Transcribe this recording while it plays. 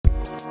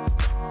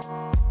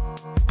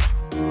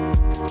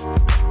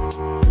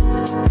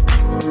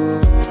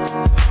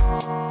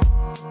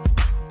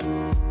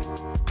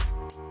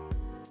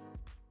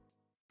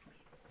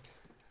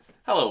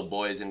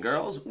boys and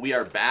girls. We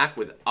are back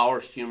with Our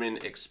Human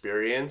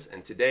Experience,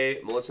 and today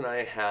Melissa and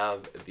I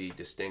have the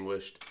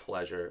distinguished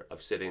pleasure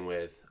of sitting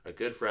with our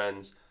good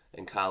friends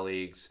and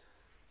colleagues,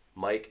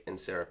 Mike and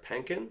Sarah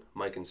Penkin.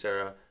 Mike and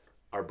Sarah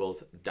are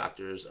both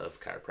doctors of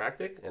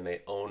chiropractic, and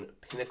they own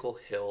Pinnacle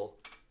Hill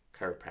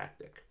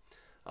Chiropractic.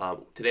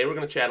 Today we're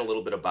going to chat a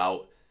little bit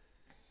about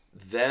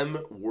them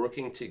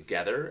working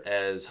together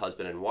as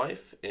husband and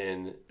wife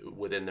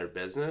within their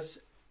business,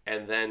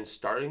 and then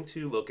starting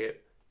to look at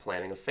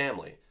planning a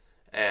family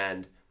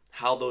and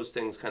how those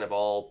things kind of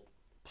all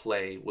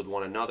play with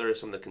one another,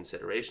 some of the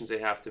considerations they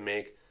have to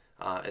make,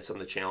 and some of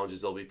the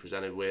challenges they'll be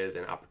presented with,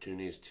 and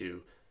opportunities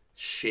to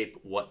shape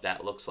what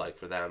that looks like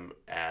for them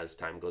as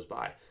time goes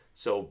by.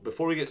 So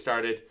before we get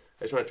started,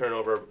 I just want to turn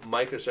over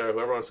Mike or Sarah,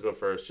 whoever wants to go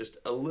first, just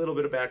a little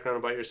bit of background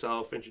about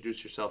yourself,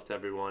 introduce yourself to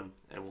everyone,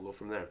 and we'll go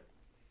from there.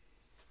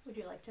 Would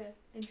you like to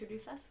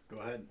introduce us? Go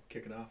ahead,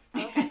 kick it off.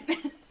 Okay.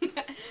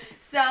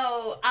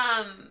 So,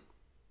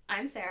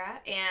 I'm Sarah,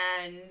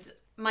 and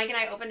Mike and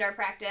I opened our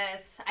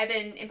practice. I've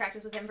been in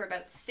practice with him for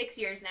about 6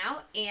 years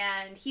now,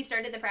 and he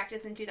started the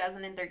practice in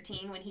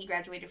 2013 when he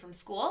graduated from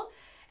school,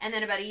 and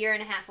then about a year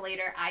and a half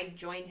later, I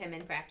joined him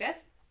in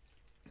practice.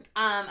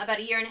 About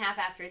a year and a half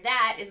after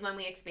that is when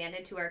we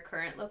expanded to our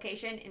current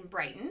location in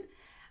Brighton.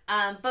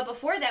 But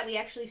before that, we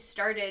actually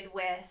started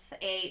with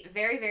a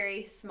very,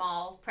 very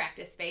small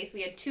practice space.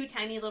 We had 2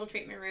 tiny little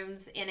treatment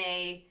rooms in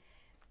a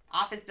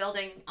office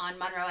building on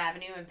Monroe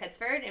Avenue in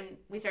Pittsford, and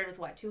we started with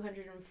what,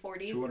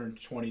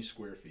 220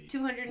 square feet.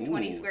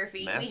 220 square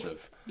feet.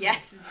 Massive.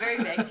 Yes, it's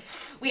very big.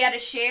 We had a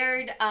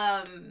shared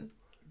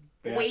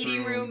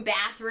waiting room,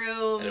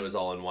 bathroom. And it was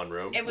all in one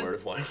room. It was where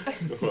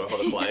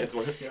all the clients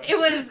were. Yeah. It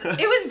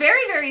was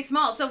very, very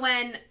small. So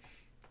when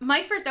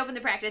Mike first opened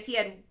the practice, he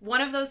had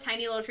one of those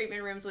tiny little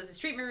treatment rooms was his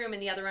treatment room,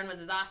 and the other one was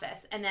his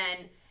office. And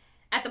then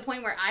at the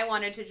point where I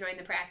wanted to join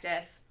the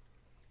practice,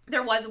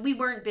 we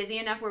weren't busy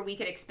enough where we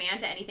could expand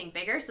to anything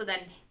bigger. So then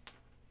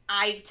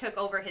I took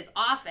over his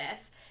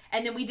office,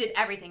 and then we did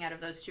everything out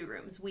of those 2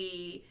 rooms.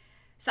 We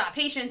saw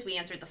patients, we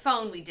answered the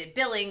phone, we did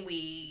billing,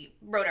 we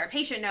wrote our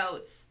patient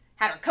notes,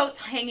 had our coats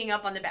hanging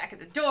up on the back of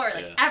the door.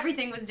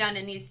 Everything was done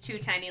in these 2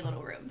 tiny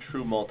little rooms.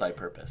 True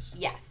multi-purpose.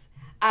 Yes.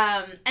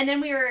 And then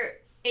we were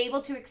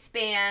able to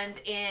expand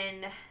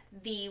in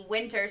the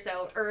winter,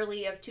 so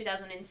early of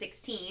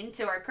 2016,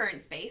 to our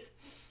current space.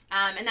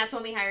 And that's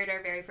when we hired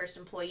our very first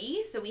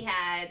employee. So we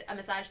had a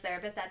massage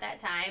therapist at that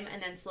time, and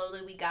then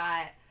slowly we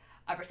got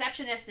a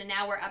receptionist, and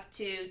now we're up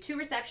to 2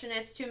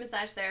 receptionists, 2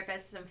 massage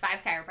therapists, and 5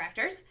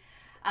 chiropractors.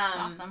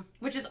 Awesome.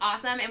 Which is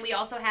awesome. And we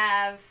also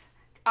have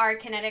our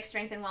Kinetic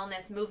Strength and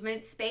Wellness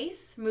movement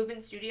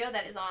studio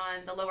that is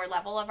on the lower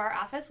level of our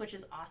office, which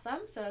is awesome.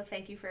 So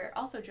thank you for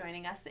also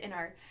joining us in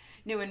our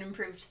new and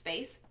improved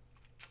space.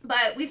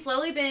 But we've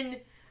slowly been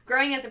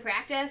growing as a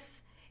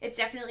practice. It's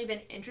definitely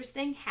been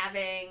interesting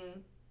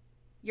having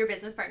your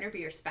business partner be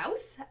your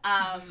spouse,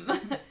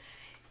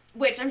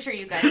 which I'm sure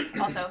you guys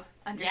also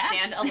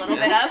understand a little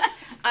bit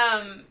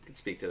of. Could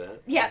speak to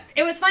that. Yeah,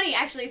 it was funny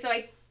actually. So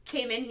I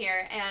came in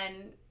here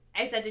and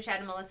I said to Chad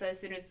and Melissa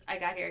as soon as I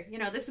got here,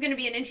 this is going to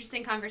be an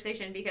interesting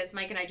conversation because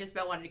Mike and I just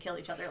about wanted to kill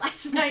each other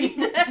last night.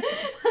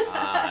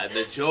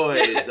 The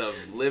joys of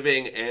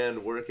living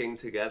and working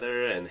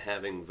together and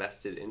having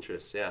vested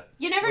interests, yeah.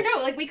 You never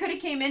know. We could have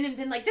came in and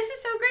been like, this is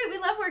so great,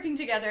 we love working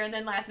together, and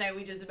then last night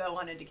we just about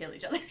wanted to kill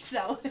each other,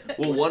 so.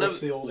 Well, one of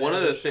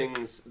the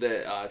things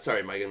that,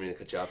 sorry Mike, I didn't mean to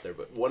cut you off there,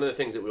 but one of the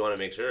things that we want to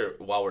make sure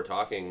while we're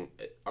talking,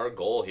 our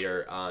goal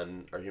here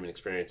on Our Human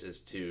Experience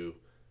is to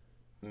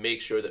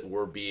make sure that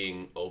we're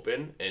being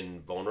open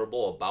and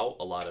vulnerable about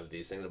a lot of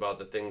these things, about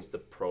the things, the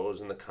pros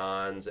and the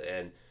cons,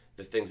 and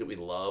the things that we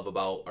love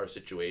about our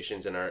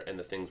situations and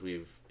the things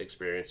we've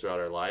experienced throughout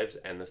our lives,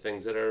 and the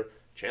things that are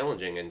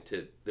challenging and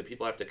that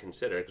people have to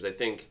consider. Because I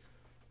think,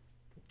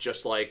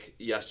 just like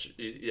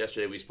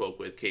yesterday we spoke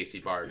with Casey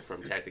Bard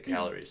from Tactic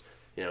Calories,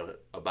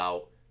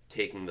 about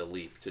taking the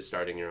leap to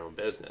starting your own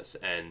business,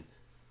 and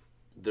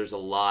there's a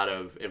lot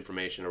of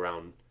information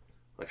around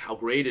how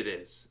great it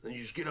is. Then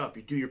you just get up,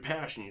 you do your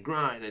passion, you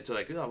grind, and it's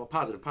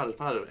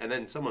positive. And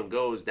then someone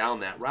goes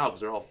down that route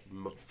because they're all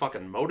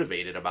fucking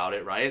motivated about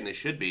it, right? And they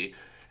should be.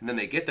 And then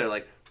they get there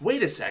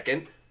wait a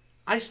second,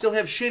 I still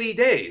have shitty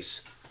days.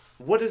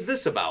 What is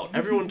this about?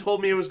 Everyone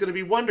told me it was going to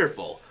be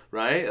wonderful,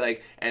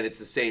 right? And it's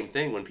the same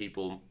thing when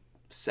people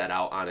set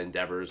out on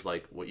endeavors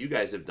like what you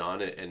guys have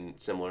done, and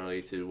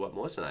similarly to what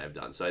Melissa and I have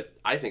done. So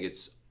I think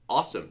it's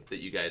awesome that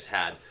you guys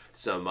had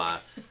some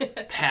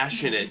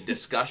passionate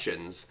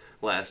discussions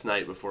last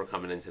night before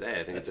coming in today.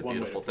 I think it's a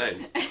beautiful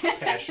thing.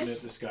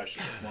 Passionate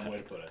discussion. That's one way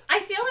to put it. I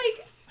feel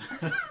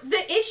like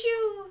the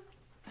issue...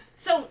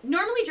 So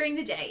normally during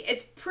the day,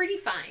 it's pretty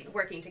fine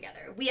working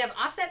together. We have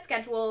offset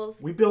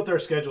schedules. We built our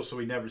schedule so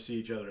we never see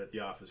each other at the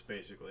office,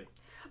 basically.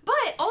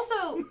 But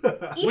also...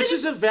 Which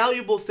is a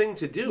valuable thing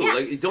to do.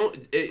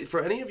 Yes.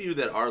 For any of you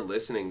that are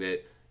listening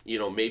that,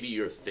 maybe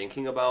you're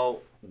thinking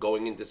about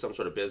going into some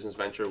sort of business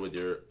venture with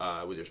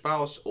your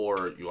spouse,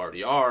 or you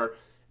already are.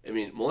 I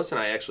mean, Melissa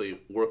and I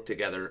actually worked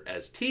together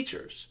as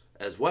teachers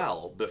as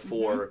well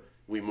before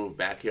we moved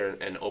back here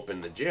and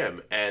opened the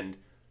gym. And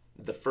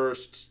the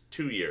first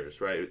 2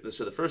 years, right?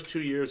 So the first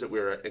 2 years that we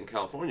were in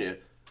California,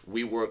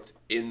 we worked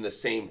in the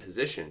same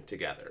position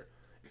together.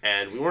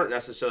 And we weren't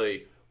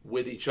necessarily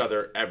with each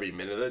other every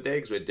minute of the day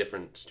because we had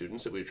different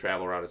students that we would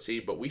travel around and see,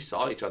 but we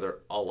saw each other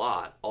a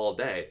lot all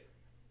day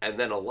and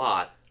then a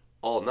lot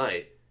all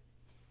night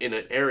in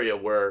an area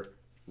where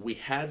we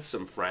had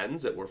some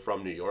friends that were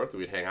from New York that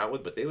we'd hang out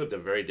with, but they lived a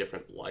very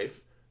different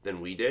life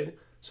than we did.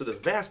 So the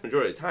vast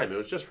majority of the time, it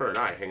was just her and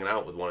I hanging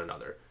out with one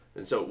another.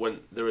 And so when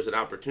there was an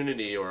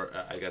opportunity, or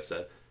it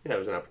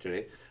was an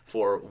opportunity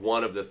for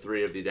one of the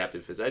three of the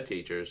adaptive phys ed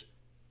teachers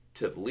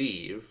to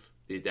leave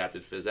the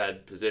adaptive phys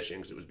ed position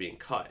because it was being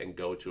cut and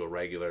go to a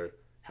regular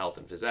health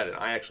and phys ed. And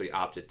I actually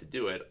opted to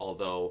do it,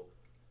 although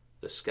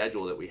the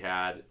schedule that we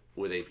had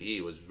with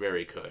APE was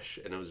very cush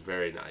and it was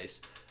very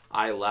nice.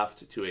 I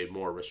left to a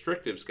more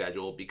restrictive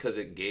schedule because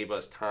it gave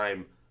us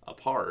time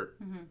apart,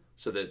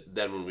 so that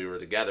then when we were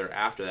together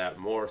after that,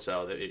 more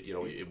so that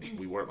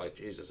we weren't like,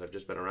 Jesus, I've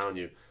just been around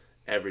you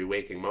every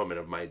waking moment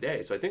of my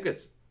day. So I think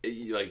it's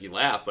like, you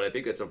laugh, but I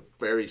think it's a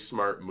very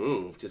smart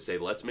move to say,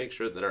 let's make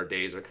sure that our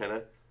days are kind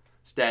of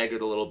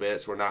staggered a little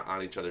bit so we're not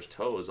on each other's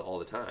toes all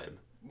the time.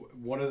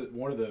 One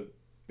of the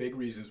big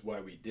reasons why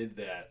we did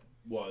that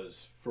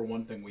was, for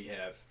one thing, we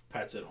have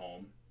pets at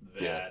home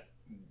that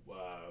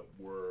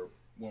were,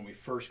 when we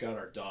first got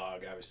our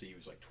dog, obviously he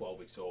was like 12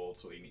 weeks old,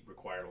 so he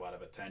required a lot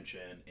of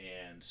attention,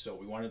 and so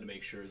we wanted to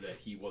make sure that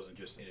he wasn't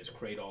just in his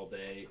crate all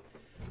day.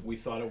 We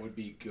thought it would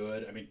be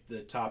good. I mean,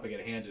 the topic at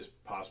hand is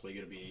possibly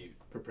going to be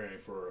preparing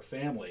for a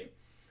family.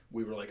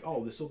 We were like,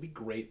 oh, this will be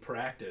great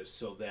practice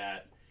so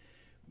that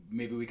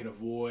maybe we can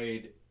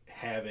avoid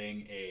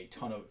having a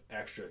ton of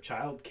extra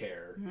child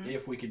care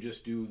if we can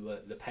just do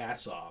the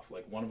pass off.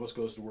 Like, one of us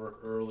goes to work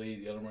early,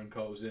 the other one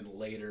goes in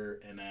later,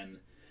 and then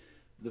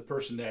the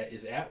person that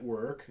is at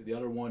work, the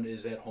other one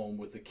is at home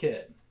with the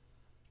kid.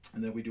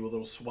 And then we do a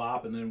little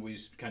swap, and then we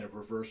kind of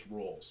reverse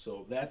roles.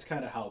 So that's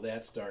kind of how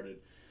that started.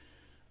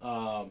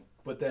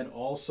 But then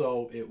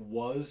also it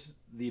was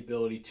the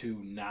ability to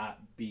not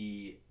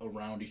be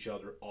around each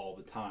other all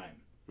the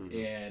time.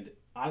 And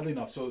oddly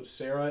enough, so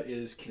Sarah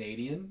is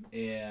Canadian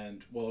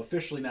and, well,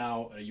 officially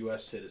now a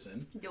U.S.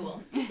 citizen.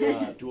 Dual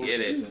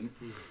citizen.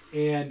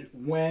 And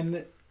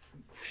when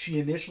she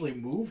initially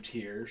moved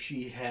here,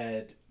 she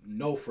had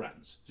no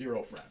friends,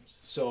 0 friends.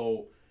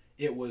 So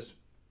it was,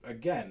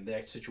 again,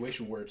 that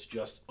situation where it's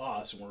just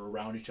us and we're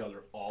around each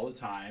other all the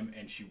time,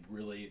 and she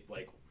really,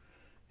 like,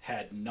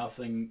 had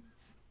nothing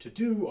to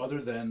do other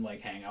than,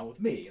 like, hang out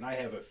with me. And I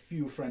have a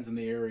few friends in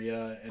the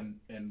area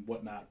and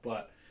whatnot,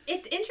 but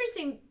it's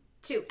interesting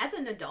too, as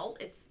an adult,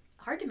 it's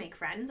hard to make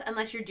friends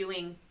unless you're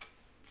doing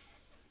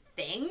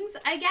things,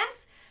 I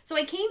guess. So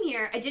I came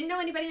here, I didn't know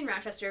anybody in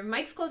Rochester.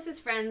 Mike's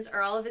closest friends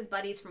are all of his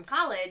buddies from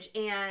college,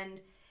 and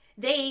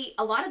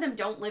a lot of them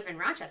don't live in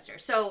Rochester.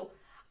 So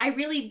I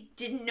really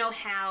didn't know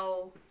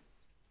how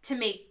to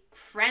make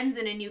friends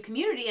in a new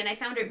community, and I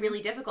found it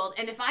really difficult.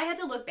 And if I had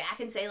to look back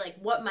and say, like,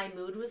 what my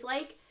mood was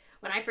like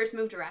when I first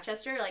moved to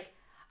Rochester, like,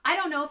 I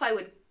don't know if I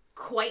would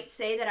quite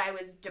say that I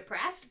was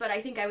depressed, but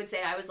I think I would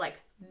say I was, like,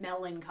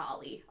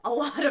 melancholy a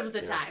lot of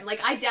the time.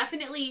 Like, I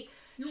definitely...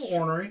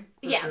 You're ornery.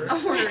 Yeah,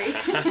 ornery.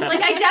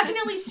 Like, I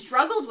definitely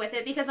struggled with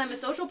it because I'm a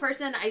social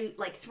person. I,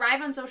 like,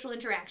 thrive on social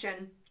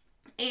interaction.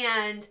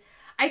 And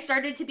I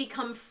started to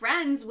become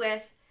friends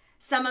with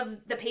some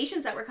of the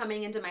patients that were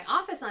coming into my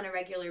office on a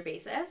regular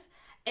basis.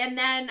 And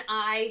then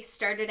I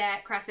started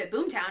at CrossFit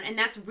Boomtown, and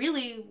that's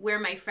really where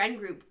my friend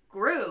group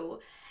grew.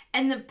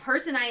 And the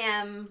person I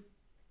am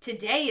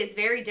today is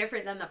very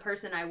different than the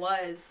person I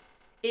was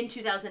in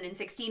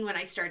 2016 when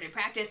I started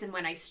practice and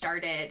when I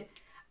started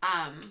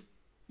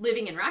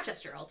living in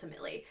Rochester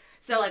ultimately.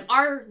 So, like,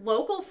 our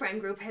local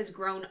friend group has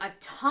grown a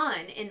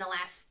ton in the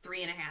last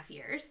 3.5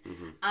 years,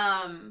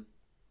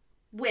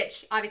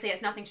 which obviously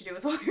has nothing to do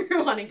with what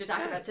we're wanting to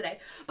talk about today.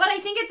 But I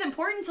think it's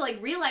important to,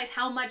 like, realize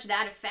how much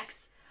that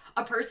affects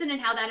a person and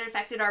how that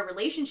affected our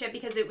relationship,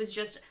 because it was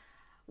just,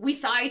 we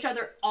saw each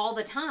other all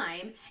the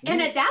time.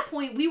 And at that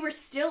point, we were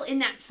still in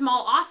that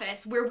small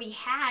office where we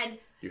had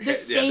the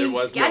same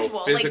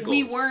schedule. No, like,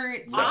 we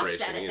weren't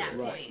offset at that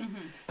point.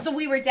 So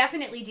we were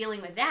definitely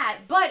dealing with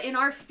that. But in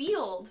our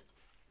field,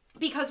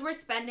 because we're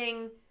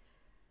spending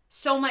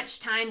so much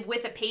time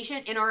with a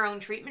patient in our own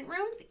treatment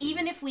rooms,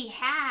 even if we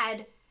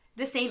had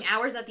the same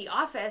hours at the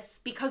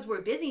office, because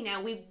we're busy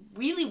now, we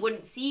really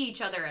wouldn't see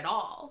each other at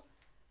all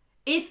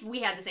if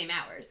we had the same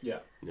hours. Yeah.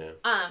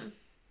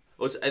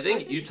 Well, I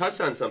think you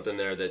touched on something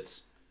there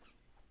that's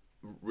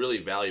really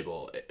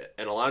valuable.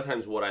 And a lot of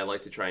times what I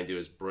like to try and do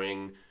is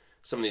bring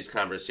some of these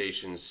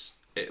conversations,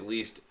 at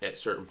least at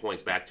certain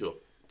points, back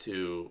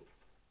to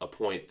a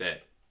point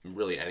that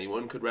really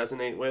anyone could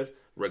resonate with,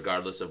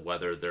 regardless of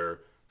whether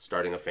they're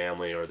starting a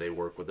family or they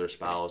work with their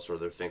spouse or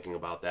they're thinking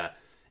about that,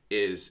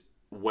 is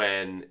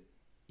when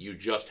you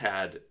just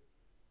had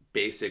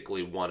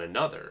basically one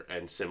another.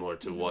 And similar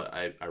to what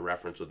I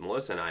referenced with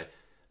Melissa and I,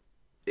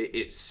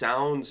 it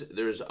sounds,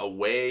 there's a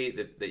way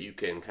that you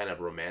can kind of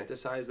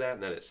romanticize that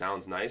and that it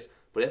sounds nice,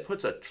 but it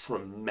puts a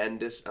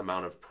tremendous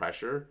amount of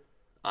pressure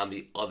on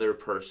the other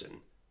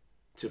person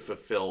to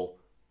fulfill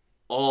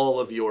all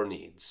of your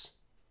needs.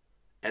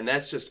 And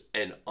that's just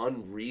an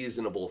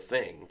unreasonable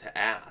thing to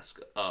ask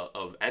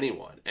of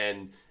anyone.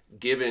 And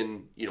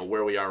given,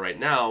 where we are right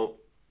now,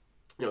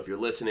 if you're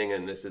listening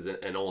and this is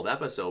an old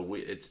episode,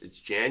 it's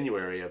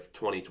January of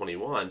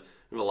 2021.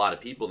 We have a lot of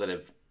people that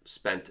have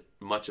spent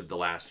much of the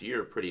last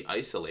year pretty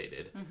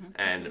isolated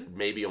and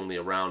maybe only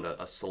around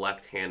a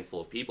select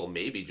handful of people,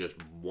 maybe just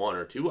one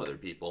or two other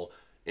people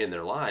in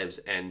their lives.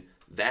 And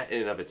that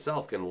in and of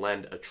itself can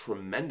lend a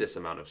tremendous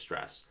amount of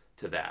stress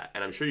to that.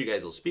 And I'm sure you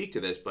guys will speak to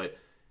this, but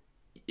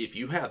if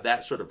you have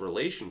that sort of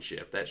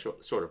relationship, that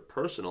sort of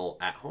personal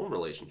at-home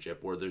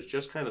relationship where there's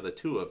just kind of the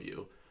two of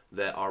you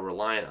that are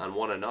reliant on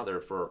one another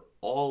for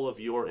all of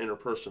your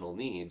interpersonal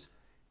needs,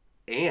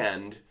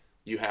 and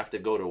you have to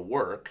go to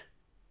work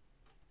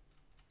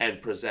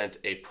and present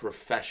a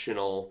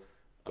professional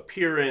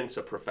appearance,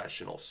 a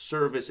professional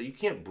service, you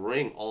can't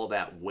bring all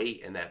that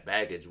weight and that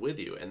baggage with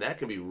you, and that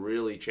can be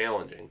really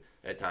challenging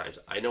at times.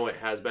 I know it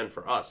has been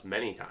for us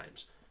many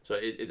times. So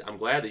I'm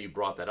glad that you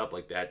brought that up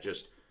like that,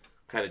 just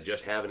kind of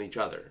just having each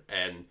other,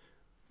 and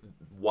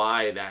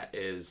why that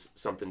is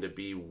something to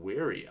be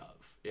wary of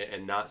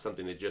and not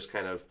something to just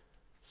kind of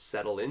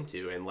settle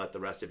into and let the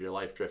rest of your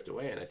life drift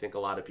away. And I think a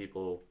lot of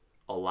people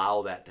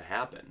allow that to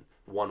happen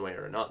one way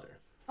or another.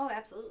 Oh,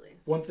 absolutely.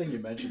 One thing you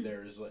mentioned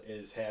there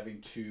is having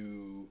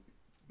to,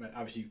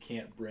 obviously you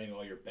can't bring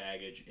all your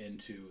baggage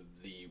into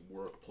the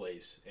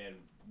workplace. And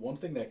one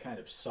thing that kind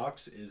of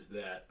sucks is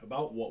that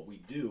about what we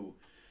do,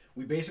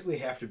 we basically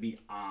have to be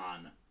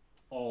on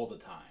all the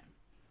time.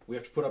 We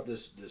have to put up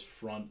this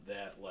front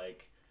that,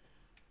 like,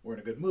 we're in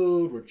a good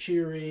mood, we're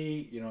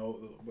cheery,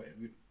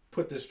 we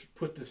put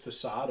this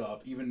facade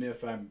up, even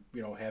if I'm,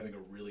 having a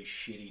really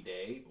shitty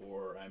day,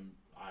 or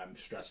I'm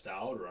stressed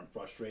out, or I'm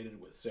frustrated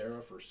with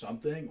Sarah for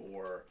something,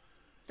 or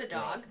the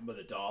dog,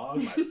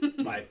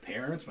 my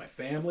parents, my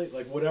family,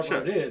 like whatever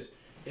Sure. it is,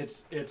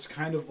 it's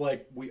kind of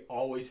like we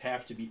always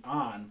have to be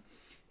on,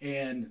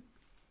 and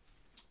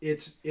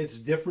it's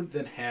different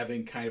than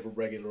having kind of a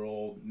regular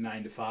old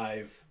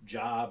 9-to-5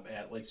 job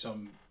at like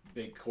some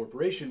big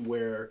corporation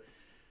where,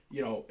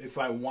 if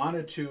I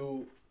wanted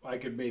to, I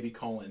could maybe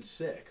call in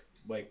sick.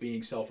 Like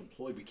being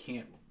self-employed,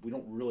 we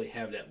don't really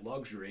have that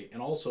luxury.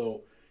 And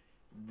also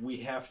we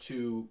have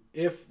to,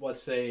 if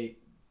let's say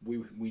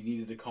we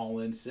needed to call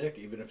in sick,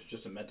 even if it's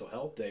just a mental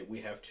health day, we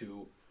have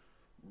to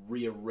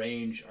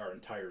rearrange our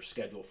entire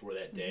schedule for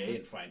that day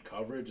and find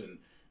coverage, and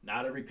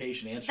not every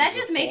patient answers that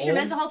just the makes phone. your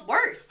mental health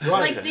worse.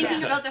 Right. Like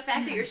thinking about the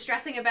fact that you're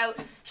stressing about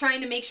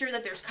trying to make sure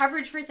that there's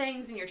coverage for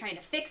things, and you're trying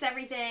to fix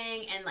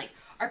everything, and like,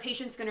 are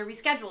patients going to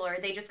reschedule, or are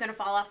they just going to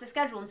fall off the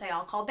schedule and say,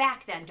 I'll call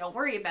back then, don't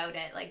worry about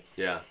it. Like,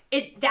 Yeah.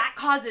 That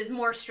causes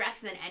more stress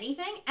than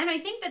anything. And I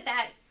think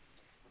that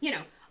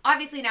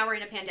obviously now we're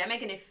in a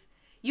pandemic, and if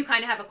you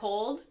kind of have a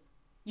cold,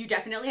 you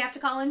definitely have to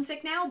call in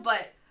sick now.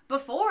 But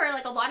before,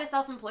 like, a lot of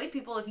self-employed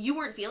people, if you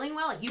weren't feeling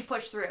well, like, you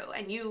pushed through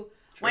and you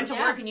went to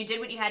work and you did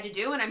what you had to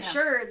do. And I'm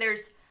sure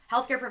there's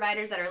healthcare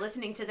providers that are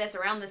listening to this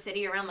around the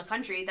city, around the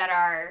country, that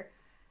are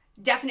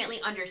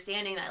definitely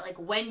understanding that, like,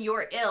 when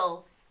you're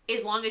ill,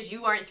 as long as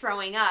you aren't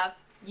throwing up,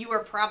 you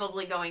are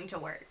probably going to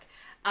work.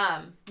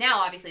 Now,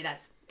 obviously,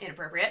 that's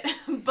inappropriate,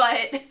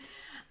 but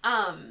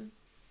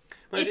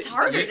it's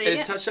harder to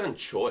It's touched on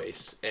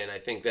choice, and I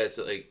think that's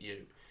like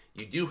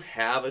you do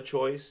have a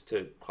choice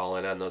to call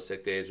in on those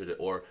sick days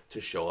or to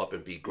show up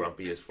and be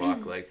grumpy as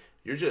fuck. Like,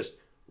 you're just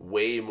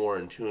way more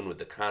in tune with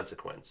the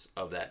consequence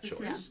of that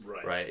choice,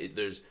 right?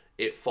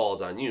 It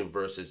falls on you,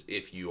 versus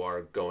if you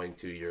are going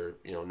to your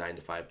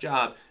 9-to-5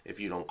 job. If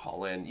you don't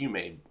call in, you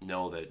may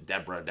know that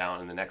Deborah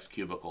down in the next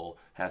cubicle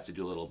has to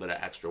do a little bit of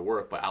extra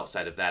work, but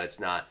outside of that,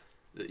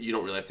 you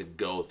don't really have to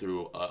go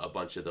through a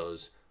bunch of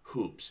those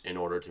hoops in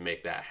order to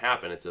make that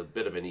happen. It's a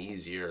bit of an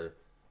easier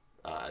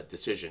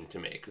decision to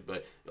make.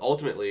 But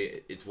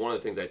ultimately, it's one of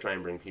the things I try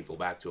and bring people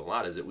back to a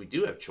lot, is that we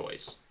do have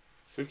choice.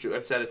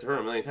 I've said it to her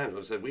a million times.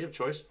 I've said we have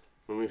choice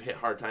when we've hit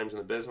hard times in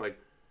the business. Like,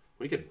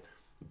 we could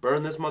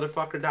burn this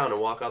motherfucker down and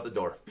walk out the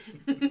door.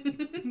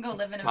 Go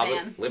live in a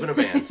van. Live in a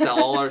van.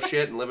 Sell all our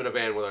shit and live in a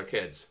van with our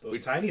kids. Those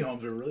tiny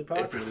homes are really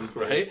popular these days.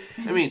 Right?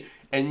 I mean,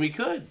 and we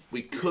could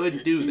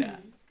do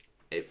that.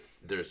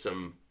 There's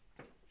some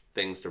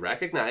things to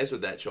recognize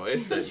with that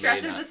choice. Some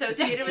stressors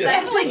associated with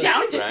Yeah. that.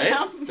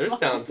 Right? There's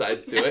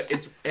downsides to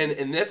it.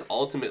 And that's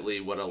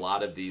ultimately what a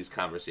lot of these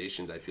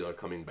conversations I feel are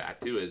coming back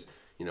to is,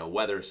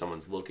 whether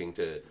someone's looking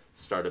to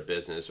start a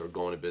business or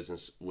go into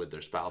business with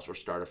their spouse or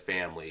start a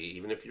family,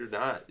 even if you're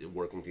not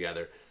working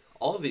together,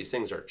 all of these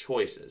things are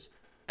choices,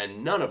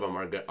 and none of them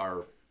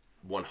are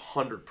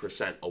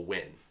 100% a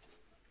win.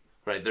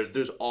 Right?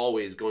 There's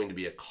always going to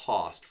be a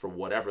cost for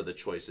whatever the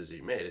choices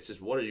you made. It's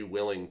just, what are you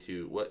willing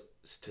to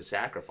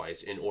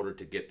sacrifice in order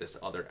to get this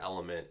other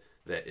element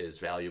that is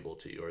valuable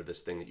to you, or this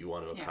thing that you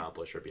want to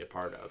accomplish or be a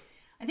part of.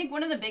 I think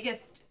one of the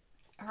biggest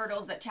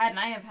hurdles that Chad and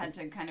I have had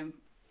to kind of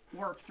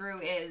work through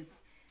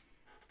is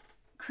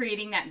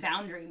creating that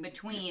boundary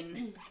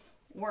between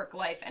work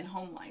life and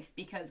home life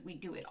because we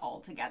do it all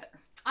together.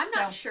 I'm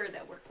not sure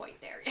that we're quite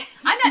there yet.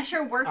 I'm not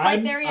sure we're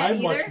quite there yet I'm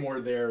either. much more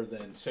there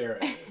than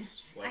Sarah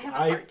is. Like, I have a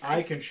hard time.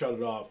 I can shut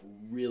it off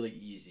really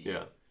easy.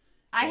 Yeah.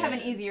 I have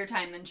an easier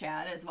time than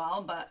Chad as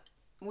well, but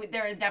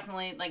there is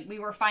definitely, like, we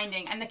were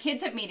finding, and the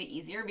kids have made it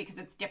easier because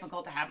it's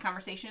difficult to have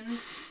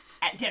conversations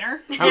at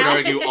dinner. I would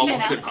argue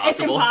almost impossible. It's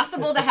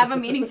impossible to have a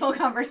meaningful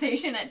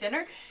conversation at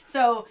dinner.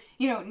 So,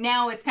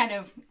 now it's kind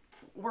of,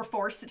 we're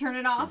forced to turn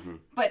it off,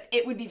 but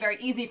it would be very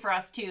easy for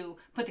us to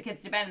put the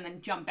kids to bed and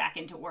then jump back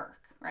into work,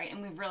 right?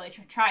 And we've really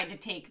tried to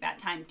take that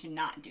time to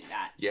not do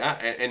that. Yeah,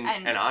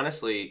 and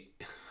honestly,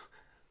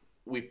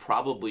 we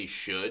probably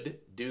should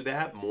do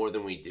that more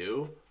than we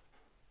do.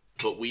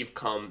 But we've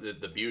come,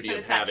 the beauty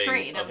of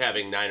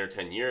having 9 or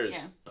 10 years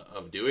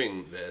of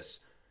doing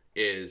this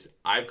is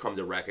I've come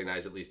to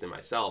recognize, at least in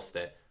myself,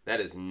 that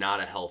is not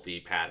a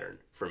healthy pattern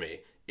for me.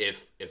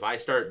 If I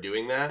start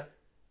doing that,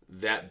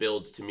 that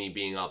builds to me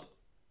being up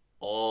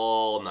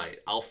all night.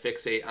 I'll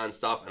fixate on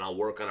stuff and I'll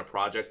work on a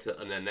project,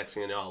 and then next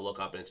thing I know, I'll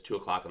look up and it's 2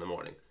 o'clock in the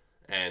morning.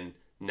 And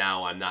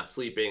now I'm not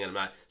sleeping, and I'm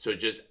not, so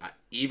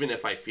even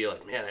if I feel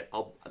like, man,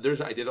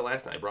 I did it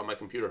last night. I brought my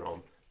computer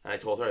home, and I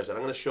told her, I said,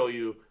 I'm going to show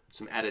you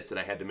some edits that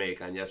I had to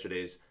make on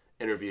yesterday's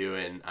interview,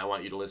 and I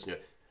want you to listen to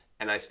it.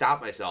 And I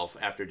stopped myself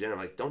after dinner. I'm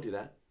like, don't do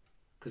that,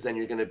 because then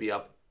you're going to be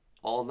up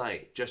all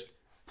night just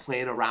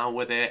playing around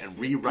with it and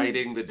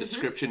rewriting the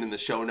description in the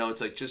show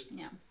notes. Like, just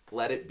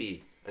let it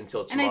be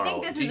until tomorrow. And I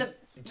think this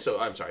is So,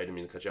 I'm sorry, I didn't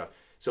mean to cut you off.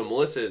 So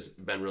Melissa's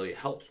been really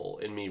helpful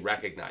in me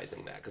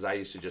recognizing that, because I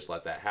used to just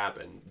let that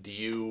happen. Do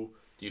you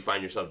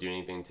find yourself doing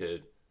anything to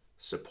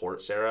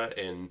support Sarah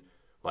in,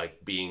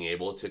 like, being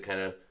able to kind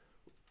of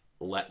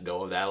let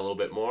go of that a little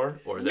bit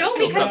more, or is that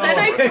still because something? then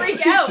I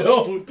freak out.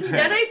 Don't.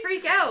 Then I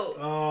freak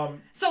out.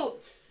 So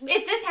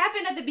if this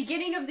happened at the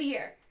beginning of the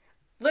year,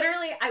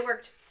 literally, I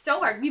worked so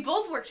hard. We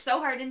both worked so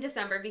hard in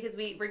December because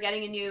we were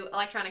getting a new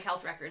electronic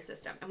health record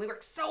system, and we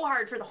worked so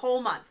hard for the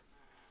whole month.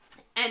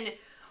 And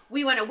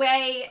we went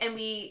away, and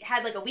we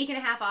had like a week and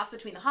a half off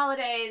between the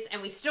holidays,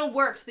 and we still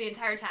worked the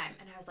entire time.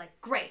 And I was like,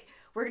 great.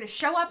 We're going to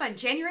show up on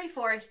January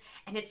 4th,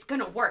 and it's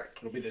going to work.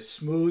 It'll be this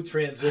smooth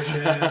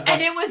transition.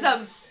 And it was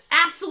an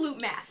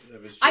absolute mess.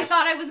 I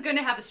thought I was going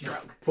to have a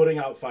stroke. Putting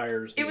out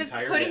fires the It was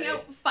entire putting day.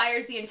 out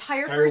fires the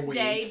entire first week.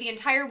 day, the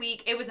entire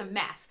week. It was a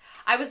mess.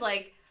 I was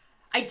like,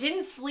 I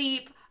didn't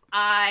sleep.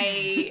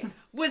 I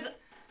was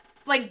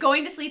like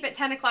going to sleep at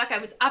 10 o'clock. I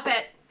was up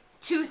at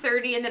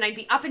 2:30, and then I'd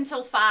be up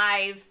until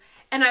 5.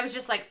 And I was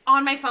just like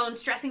on my phone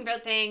stressing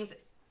about things.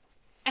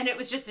 And it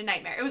was just a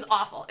nightmare. It was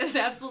awful. It was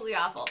absolutely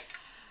awful.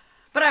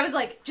 But I was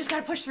like, just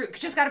gotta push through.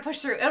 Just gotta push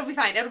through. It'll be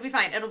fine. It'll be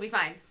fine. It'll be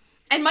fine.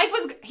 And Mike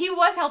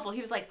was helpful.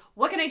 He was like,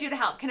 what can I do to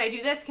help? Can I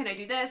do this? Can I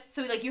do this?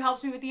 So like you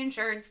helped me with the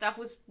insurance stuff,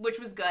 which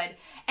was good.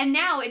 And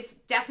now it's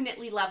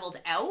definitely leveled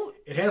out.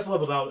 It has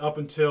leveled out up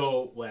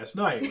until last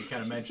night. We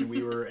kind of mentioned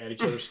we were at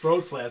each other's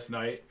throats last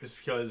night just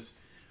because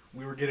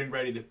we were getting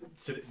ready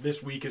to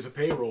this week is a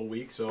payroll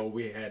week, so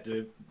we had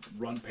to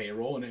run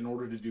payroll, and in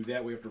order to do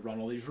that, we have to run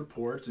all these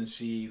reports and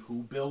see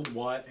who billed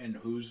what and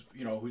who's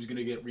going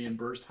to get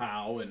reimbursed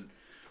how, and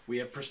we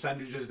have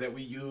percentages that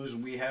we use,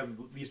 and we have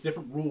these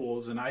different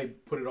rules, and I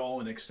put it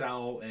all in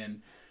Excel,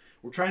 and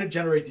we're trying to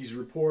generate these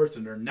reports,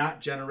 and they're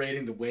not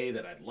generating the way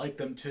that I'd like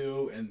them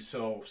to, and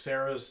so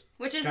Sarah's...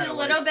 Which is a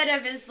little bit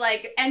of his,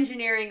 like,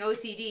 engineering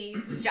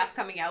OCD stuff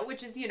coming out,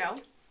 which is,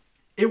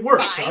 It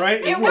works, fine. all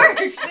right? It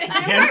works.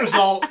 The end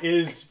result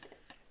is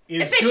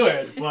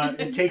good,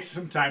 but it takes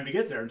some time to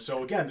get there. And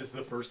so, again, this is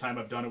the first time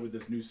I've done it with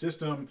this new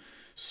system.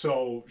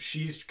 So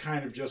she's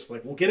kind of just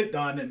like, we'll get it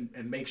done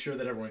and make sure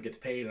that everyone gets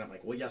paid. And I'm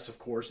like, well, yes, of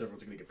course,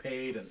 everyone's going to get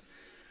paid.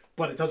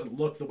 But it doesn't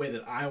look the way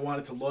that I want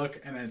it to look.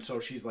 And then so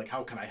she's like,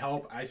 how can I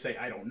help? I say,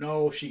 I don't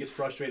know. She gets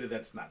frustrated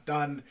that it's not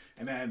done.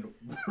 And then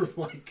we're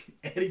like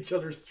at each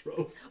other's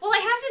throats. Well, I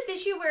have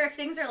this issue where if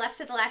things are left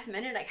to the last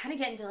minute, I kind of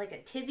get into like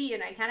a tizzy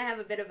and I kind of have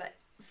a bit of a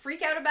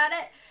freak out about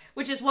it,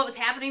 which is what was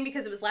happening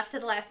because it was left to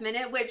the last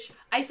minute, which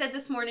I said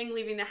this morning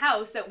leaving the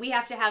house that we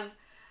have to have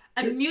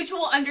a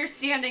mutual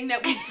understanding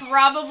that we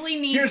probably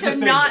need to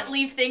not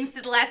leave things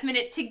to the last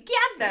minute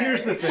together.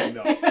 Here's the thing,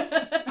 though.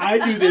 I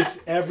do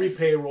this every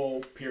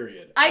payroll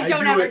period. I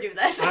don't ever do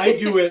this. I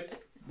do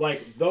it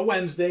like the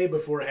Wednesday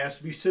before it has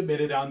to be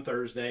submitted on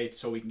Thursday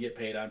so we can get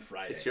paid on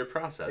Friday. It's your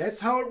process. That's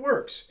how it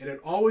works, and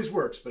it always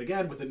works. But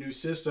again, with the new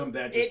system,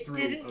 that just threw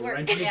a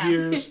wrench in the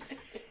gears,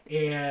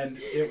 and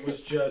it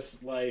was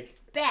just like...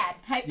 bad.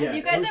 Have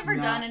you guys ever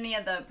done any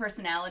of the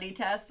personality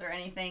tests or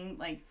anything,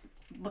 like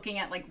looking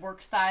at like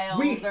work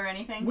styles or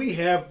anything? We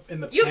have in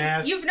the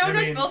past. You've known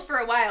us both for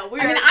a while.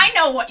 I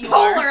know what you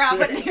polar are.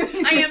 opposites.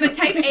 I am a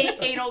type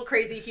A anal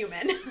crazy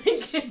human.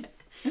 Everything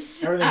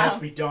has to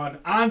be done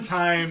on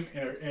time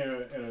in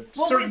a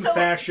certain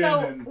fashion.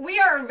 So we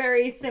are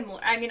very similar.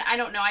 I mean, I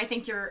don't know. I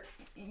think you're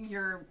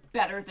you're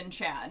better than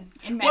Chad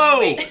in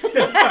many ways.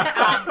 Different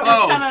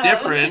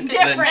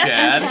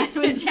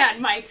than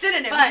Chad. Mike.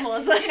 Synonyms, But,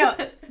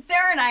 Melissa.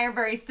 Sarah and I are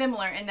very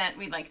similar in that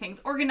we like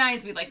things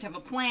organized. We like to have a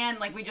plan.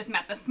 Like, we just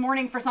met this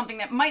morning for something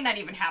that might not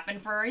even happen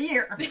for a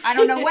year. I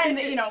don't know when,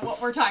 what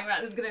we're talking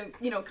about is going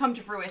to, come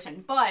to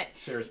fruition. But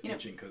Sarah's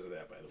itching because of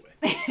that, by the way.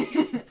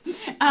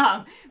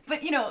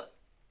 But,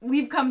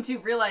 we've come to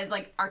realize,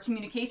 like, our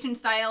communication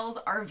styles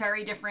are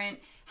very different.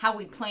 How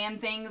we plan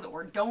things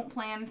or don't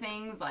plan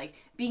things. Like,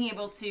 being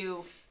able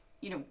to,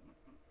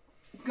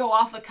 go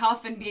off the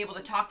cuff and be able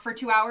to talk for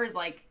 2 hours,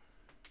 like,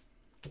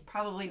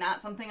 probably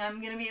not something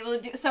I'm going to be able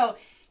to do. So,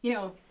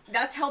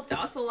 that's helped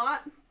us a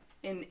lot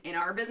in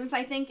our business,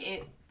 I think,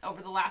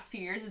 over the last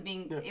few years, is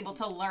being able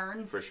to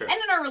learn. For sure. And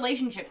in our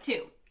relationship,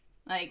 too.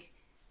 Like,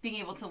 being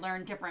able to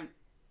learn different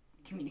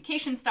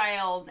communication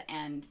styles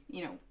and,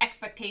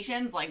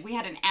 expectations. Like, we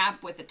had an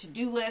app with a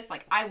to-do list.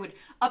 Like, I would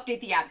update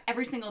the app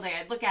every single day.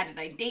 I'd look at it.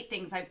 I'd date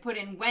things. I'd put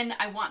in when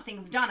I want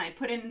things done. I'd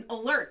put in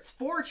alerts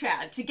for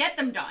Chad to get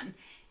them done.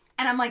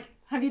 And I'm like,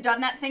 have you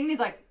done that thing? And he's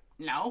like,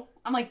 no.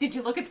 I'm like, did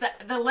you look at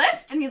the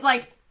list? And he's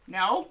like,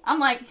 no.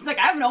 He's like,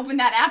 I haven't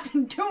opened that app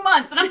in 2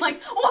 months. And I'm like,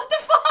 what the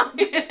fuck?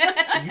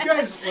 Did you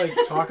guys,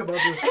 talk about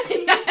this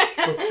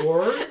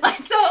before?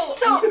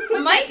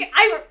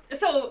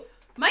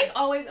 Mike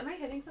always, am I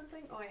hitting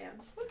something? Oh, I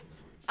am.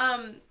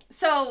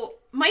 So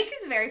Mike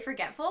is very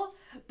forgetful,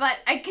 but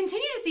I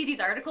continue to see these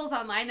articles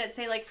online that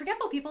say,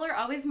 forgetful people are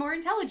always more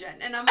intelligent.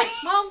 And I'm like,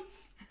 well,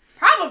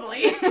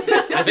 probably.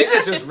 I think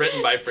that's just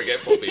written by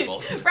forgetful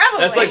people. Probably.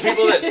 That's like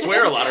people that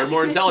swear a lot are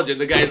more intelligent.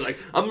 The guy's like,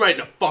 I'm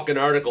writing a fucking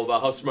article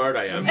about how smart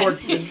I am.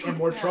 And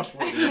more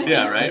trustworthy.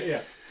 Yeah, right?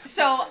 Yeah.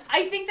 So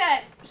I think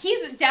that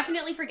he's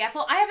definitely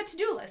forgetful. I have a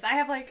to-do list. I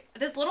have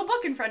this little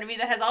book in front of me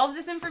that has all of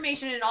this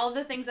information and all of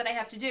the things that I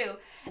have to do.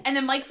 And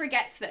then Mike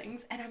forgets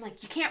things. And I'm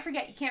like, you can't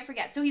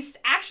forget. So he's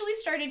actually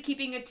started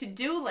keeping a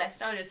to-do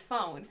list on his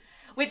phone,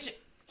 which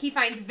he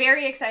finds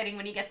very exciting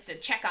when he gets to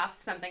check off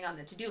something on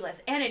the to-do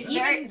list. And it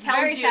even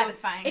tells you,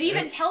 satisfying. It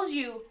even tells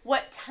you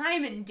what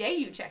time and day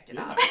you checked it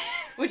off,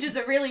 which is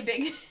a really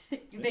big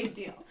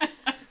deal.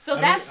 So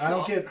I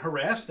don't get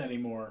harassed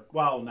anymore.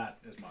 Well, not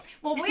as much.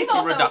 Well, we've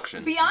also,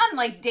 Reduction. beyond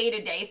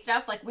day-to-day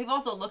stuff, we've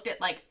also looked at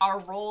our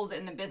roles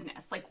in the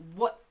business.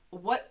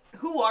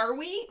 Who are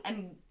we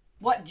and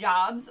what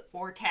jobs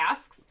or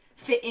tasks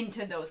fit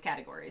into those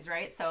categories,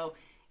 right? So,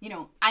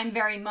 I'm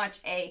very much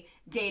a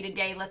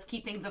day-to-day, let's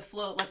keep things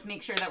afloat, let's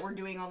make sure that we're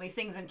doing all these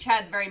things. And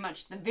Chad's very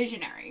much the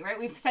visionary, right?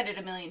 We've said it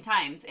a million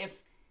times. If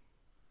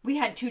we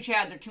had 2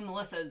 Chads or 2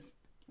 Melissas,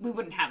 we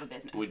wouldn't have a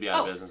business. We'd be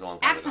out of business a long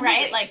time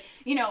absolutely. ago.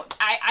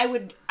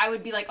 Right? I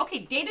would be like, okay,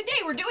 day to day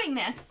we're doing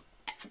this,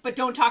 but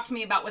don't talk to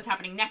me about what's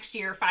happening next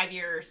year, 5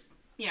 years,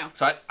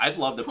 So I'd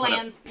love to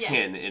plans, put a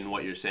pin in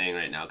what you're saying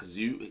right now, because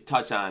we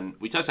touched on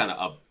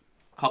a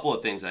couple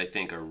of things that I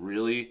think are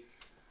really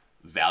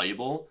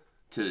valuable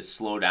to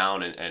slow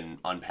down and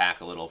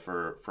unpack a little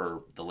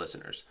for the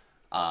listeners.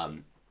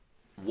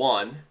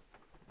 One,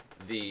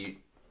 the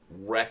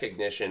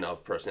recognition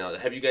of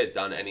personality. Have you guys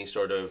done any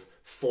sort of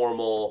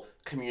formal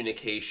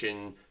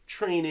communication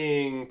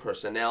training,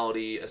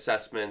 personality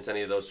assessments,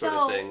 any of those sort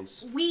of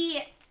things?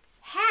 We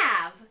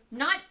have,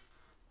 not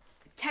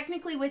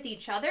technically with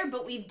each other,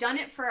 but we've done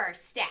it for our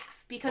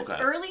staff. Because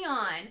early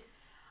on,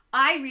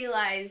 I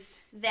realized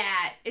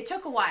that, it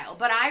took a while,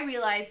 but I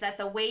realized that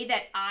the way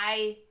that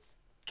I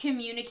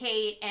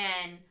communicate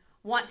and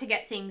want to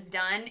get things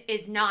done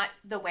is not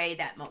the way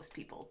that most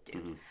people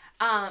do.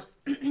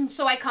 Mm-hmm.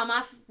 So I come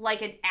off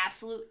like an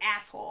absolute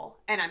asshole,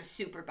 and I'm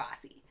super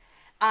bossy.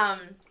 So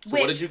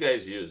what did you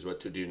guys use?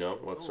 Do you know?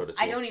 What sort of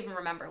tool? I don't even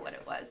remember what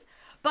it was.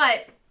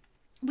 But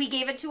we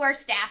gave it to our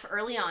staff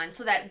early on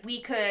so that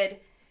we could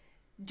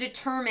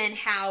determine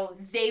how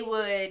they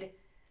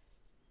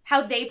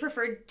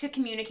preferred to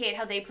communicate,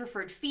 how they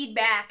preferred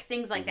feedback,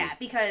 things like that.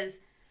 Because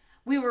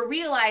we were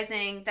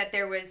realizing that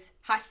there was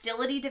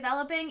hostility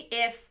developing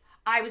if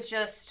I was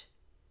just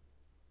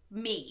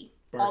me.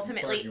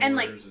 Ultimately, and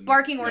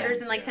barking orders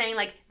and saying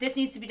this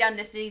needs to be done,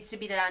 this needs to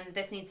be done,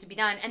 this needs to be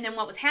done. And then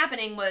what was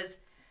happening was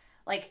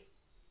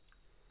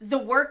the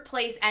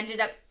workplace ended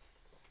up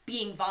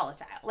being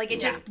volatile. It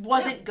just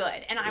wasn't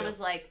good. And I was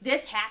like,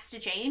 this has to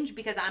change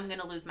because I'm going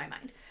to lose my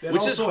mind.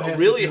 Which is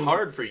really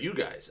hard for you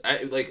guys.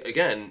 I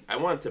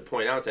want to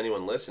point out to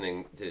anyone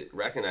listening to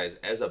recognize,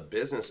 as a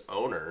business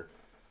owner,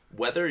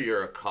 whether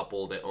you're a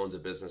couple that owns a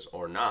business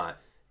or not,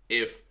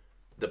 if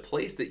the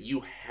place that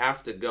you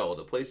have to go,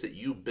 the place that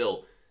you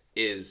built,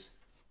 is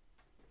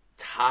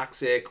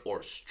toxic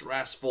or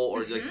stressful,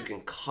 or you can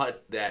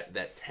cut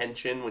that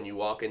tension when you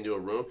walk into a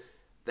room,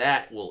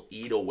 that will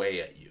eat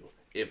away at you.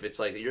 If it's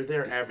you're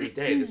there every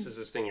day, this is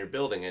this thing you're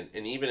building, and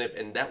even if,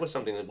 and that was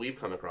something that we've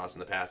come across in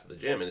the past at the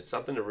gym, and it's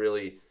something to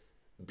really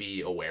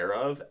be aware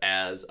of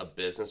as a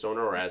business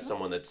owner or as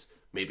someone that's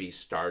maybe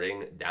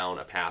starting down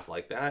a path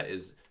like that,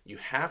 is you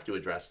have to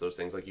address those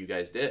things like you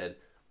guys did.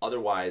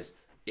 Otherwise,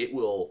 it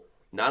will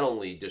not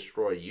only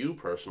destroy you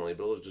personally,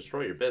 but it'll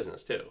destroy your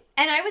business too.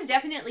 And I was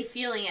definitely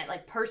feeling it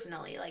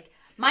personally.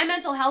 my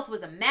mental health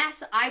was a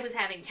mess. I was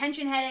having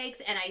tension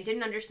headaches and I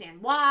didn't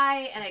understand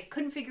why and I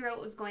couldn't figure out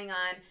what was going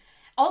on.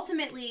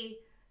 Ultimately,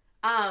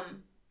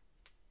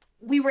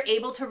 we were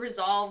able to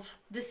resolve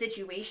the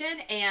situation,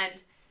 and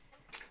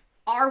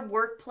our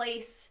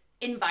workplace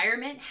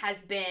environment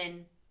has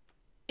been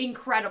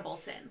incredible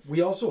since.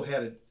 We also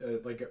had a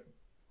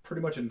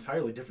pretty much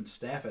entirely different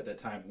staff at that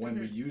time when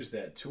we used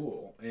that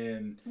tool,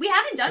 and we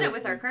haven't done it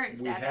with our current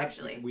staff.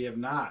 Actually, we have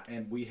not,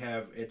 and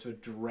it's a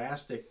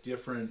drastic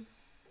different.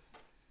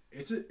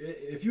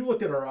 If you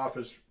looked at our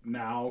office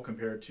now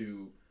compared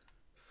to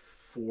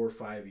 4 or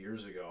 5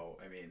 years ago,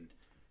 I mean,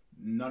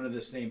 none of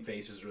the same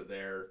faces are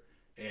there,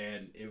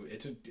 and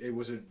it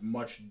was a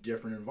much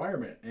different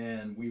environment,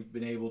 and we've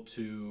been able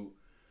to,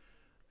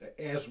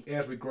 as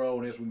we grow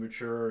and as we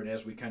mature and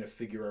as we kind of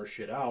figure our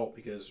shit out,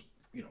 because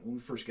when we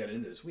first got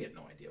into this, we had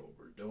no idea what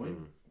we were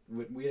doing.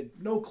 We had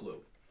no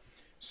clue.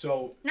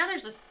 So now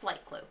there's a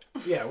slight clue.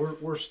 Yeah,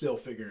 we're still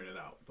figuring it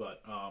out,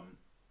 but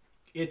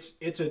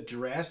it's a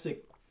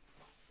drastic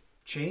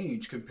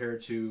change compared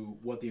to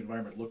what the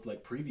environment looked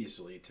like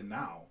previously to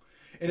now.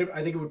 And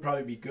I think it would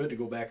probably be good to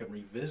go back and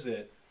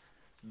revisit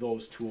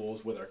those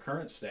tools with our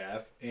current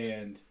staff,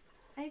 and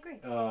I agree.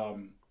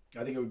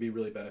 I think it would be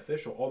really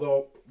beneficial.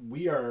 Although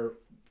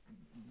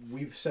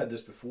we've said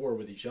this before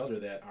with each other,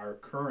 that our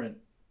current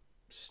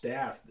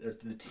staff,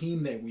 the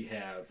team that we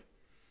have,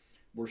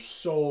 we're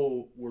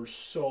so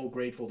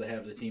grateful to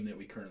have the team that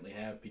we currently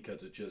have,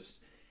 because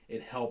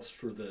it helps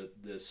for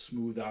the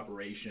smooth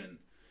operation.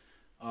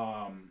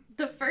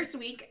 The first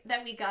week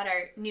that we got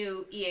our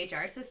new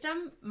EHR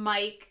system,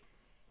 Mike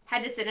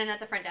had to sit in at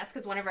the front desk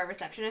because one of our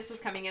receptionists was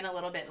coming in a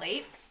little bit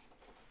late,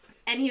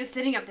 and he was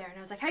sitting up there, and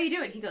I was like, "How you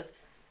doing?" He goes,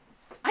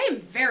 "I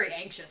am very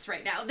anxious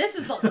right now. This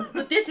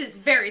is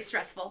very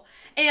stressful."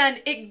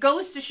 And it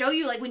goes to show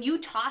you, like, when you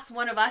toss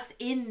one of us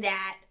in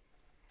that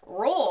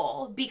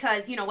role,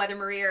 because, whether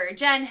Maria or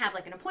Jen have,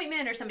 like, an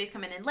appointment, or somebody's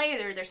coming in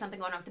late, or there's something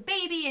going on with the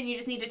baby, and you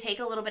just need to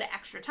take a little bit of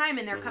extra time,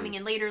 and they're coming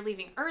in later,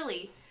 leaving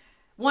early,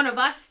 one of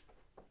us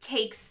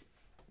takes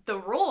the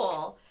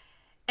role,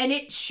 and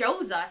it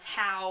shows us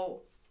how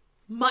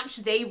much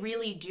they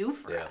really do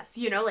for us.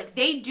 Like,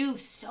 they do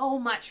so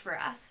much for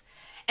us.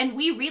 And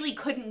we really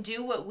couldn't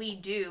do what we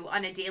do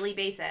on a daily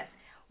basis,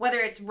 whether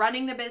it's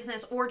running the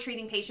business or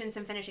treating patients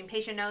and finishing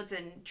patient notes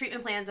and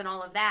treatment plans and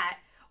all of that,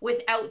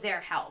 without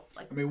their help.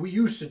 Like, I mean, we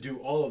used to do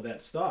all of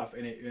that stuff,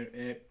 and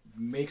it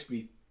makes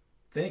me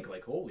think,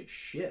 like, holy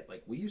shit,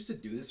 like, we used to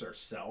do this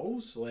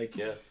ourselves? Like,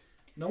 yeah.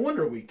 No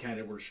wonder we kind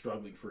of were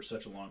struggling for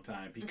such a long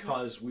time,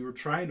 because we were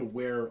trying to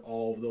wear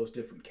all of those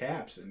different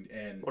caps,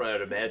 and Well, I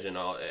would imagine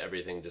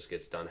everything just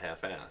gets done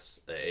half-ass.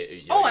 I'm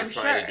you're trying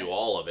sure. to do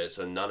all of it,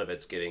 so none of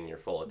it's getting your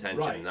full attention.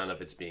 Right. None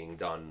of it's being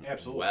done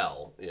Absolutely.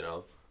 well. Yeah.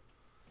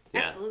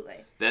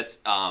 Absolutely. That's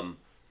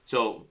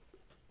so.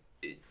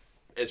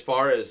 As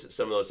far as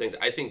some of those things,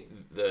 I think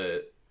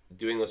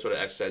doing those sort of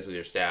exercise with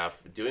your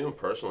staff, doing them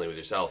personally with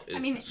yourself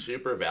is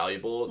super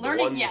valuable.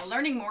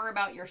 Learning more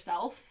about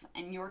yourself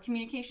and your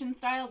communication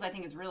styles, I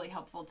think, is really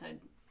helpful to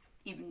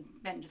even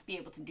then just be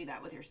able to do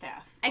that with your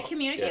staff. I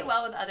communicate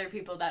well with other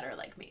people that are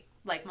like me,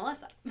 like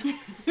Melissa.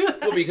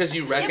 Well, because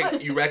you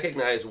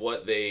recognize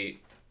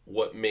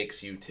what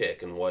makes you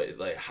tick and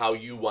how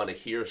you want to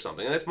hear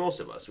something, and that's most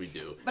of us, we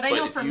do. But I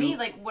know for me,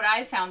 like, what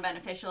I found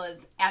beneficial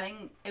is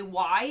adding a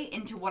why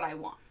into what I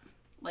want.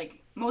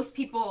 Like, most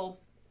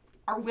people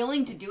are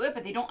willing to do it,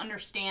 but they don't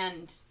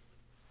understand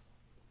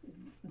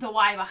the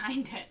why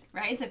behind it,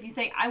 right? So if you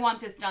say, I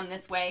want this done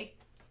this way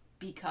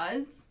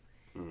because,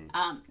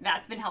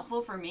 that's been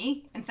helpful for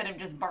me, instead of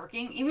just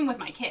barking, even with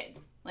my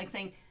kids, like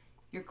saying,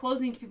 your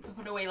clothes need to be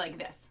put away like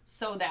this,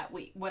 so that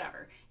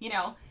whatever,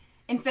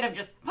 instead of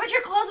just put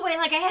your clothes away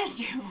like I asked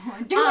you,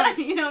 or do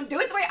it the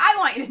way I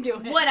want you to do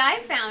it. What I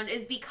found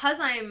is, because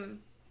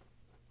I'm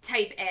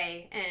type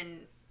A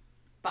and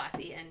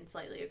bossy and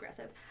slightly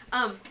aggressive,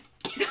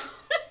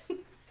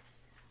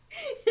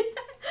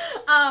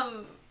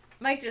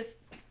 Mike just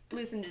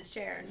loosened his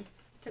chair and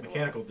took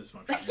mechanical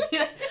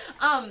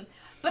dysfunction.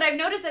 But I've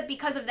noticed that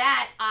because of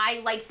that, I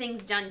like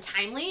things done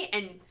timely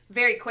and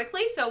very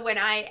quickly. So when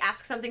I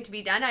ask something to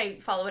be done, I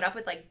follow it up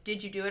with, like,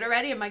 did you do it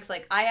already? And Mike's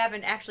like, I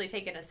haven't actually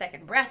taken a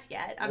second breath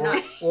yet.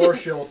 Or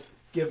she'll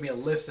give me a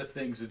list of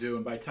things to do,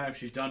 and by the time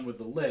she's done with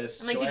the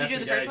list, I'm like, she'll did you ask do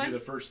me, the first did I do one?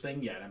 the first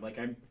thing yet? I'm like,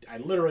 I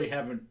literally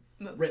haven't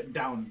written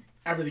down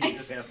everything you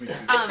just asked me to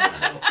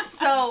do.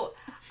 So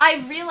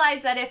I've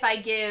realized that if I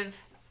give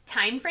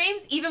time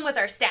frames, even with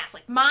our staff,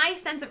 like, my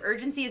sense of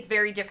urgency is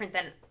very different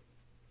than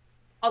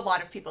a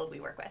lot of people we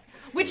work with,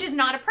 which is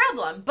not a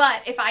problem.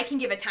 But if I can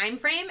give a time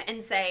frame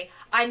and say,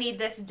 I need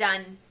this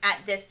done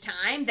at this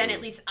time, then at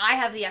least I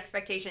have the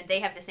expectation, they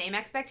have the same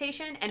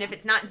expectation, and if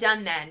it's not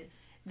done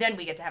then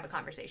we get to have a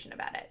conversation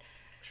about it.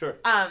 Sure.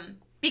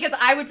 Because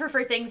I would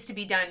prefer things to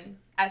be done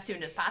as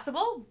soon as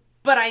possible,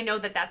 but I know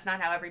that that's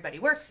not how everybody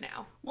works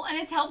now. Well, and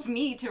it's helped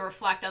me to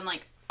reflect on,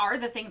 like, are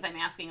the things I'm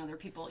asking other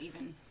people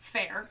even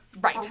fair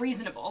Right. or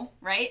reasonable,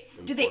 right?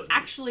 Do they Important.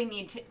 actually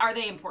need to, are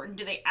they important?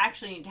 Do they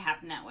actually need to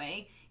happen that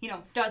way? You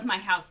know, does my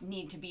house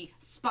need to be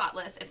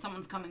spotless if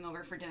someone's coming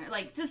over for dinner?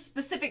 Like, just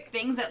specific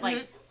things that,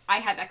 like, I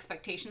have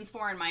expectations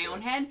for in my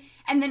own head.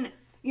 And then,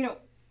 you know,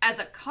 as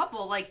a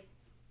couple, like,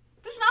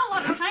 there's not a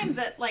lot of times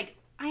that, like,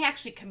 I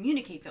actually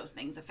communicate those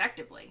things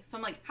effectively. So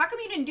I'm like, how come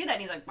you didn't do that?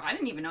 And he's like, well, I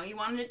didn't even know you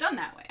wanted it done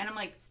that way. And I'm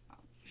like, well,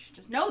 you should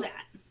just know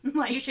that.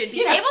 Like, You should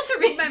be able to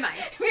read my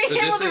mind. Being So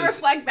able this to is-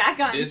 reflect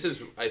back on. This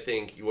is, I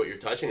think, what you're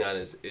touching on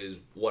is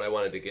what I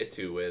wanted to get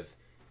to with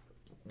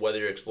whether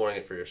you're exploring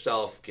it for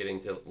yourself, getting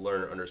to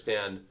learn or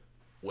understand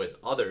with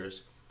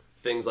others,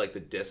 things like the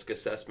DISC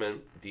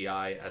assessment,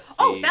 DISC.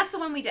 Oh, that's the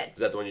one we did. Is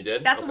that the one you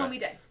did? That's the one we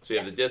did. So you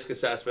have Yes. the DISC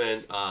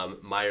assessment.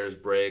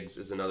 Myers-Briggs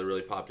is another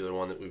really popular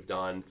one that we've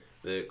done.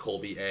 The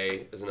Colby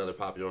A is another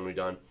popular one we've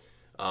done.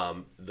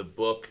 The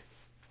book,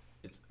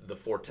 it's the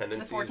Four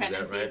Tendencies. Four Is that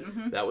Tendencies,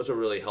 right? That was a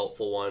really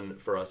helpful one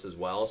for us as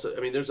well. So I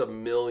mean, there's a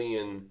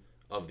million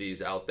of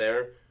these out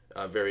there,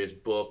 various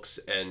books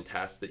and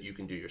tests that you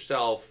can do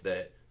yourself,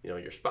 that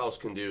your spouse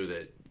can do,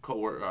 that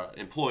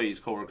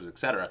employees, coworkers,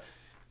 etc.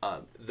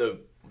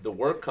 The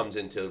work comes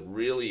into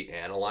really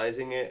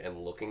analyzing it and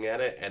looking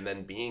at it, and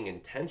then being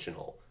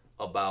intentional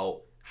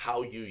about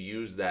how you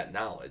use that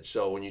knowledge.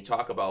 So when you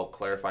talk about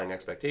clarifying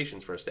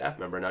expectations for a staff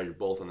member, now you're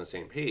both on the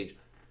same page.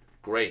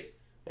 Great,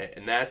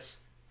 and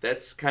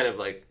that's kind of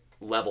like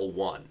level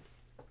one,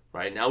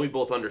 right? Now we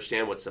both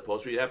understand what's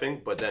supposed to be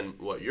happening, but then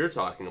what you're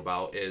talking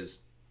about is,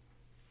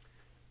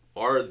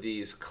 are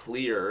these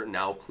clear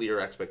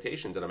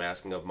expectations that I'm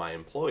asking of my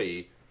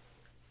employee,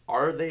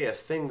 are they a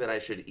thing that I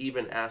should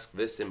even ask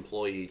this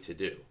employee to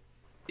do?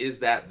 Is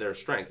that their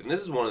strength? And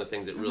this is one of the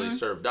things that really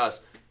served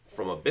us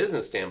from a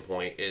business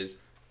standpoint, is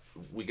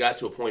we got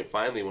to a point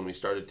finally when we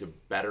started to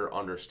better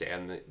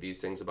understand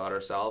these things about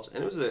ourselves.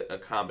 And it was a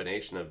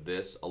combination of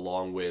this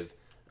along with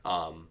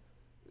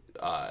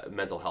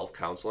mental health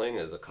counseling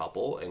as a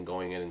couple, and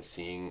going in and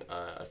seeing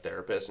a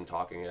therapist and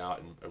talking it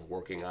out and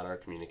working on our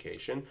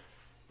communication.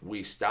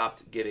 We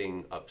stopped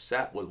getting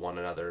upset with one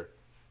another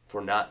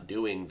for not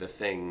doing the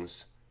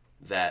things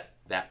that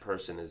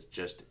person is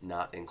just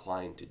not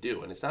inclined to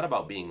do. And it's not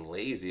about being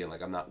lazy and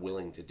like, I'm not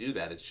willing to do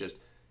that. It's just,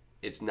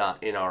 it's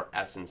not in our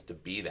essence to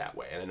be that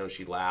way. And I know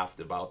she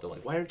laughed about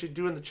why aren't you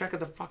doing the check of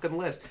the fucking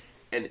list?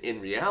 And in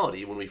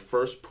reality, when we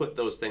first put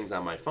those things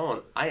on my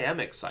phone, I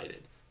am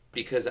excited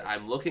because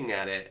I'm looking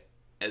at it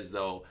as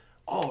though,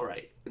 all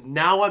right,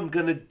 now I'm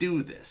going to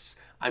do this.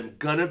 I'm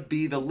going to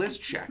be the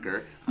list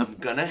checker. I'm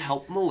going to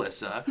help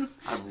Melissa.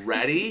 I'm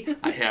ready.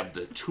 I have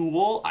the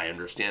tool. I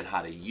understand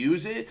how to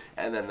use it.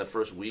 And then the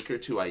first week or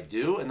two I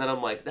do. And then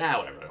I'm like,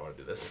 whatever, I don't want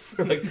to do this.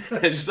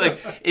 It's just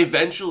like,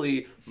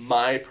 eventually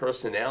my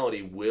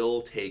personality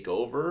will take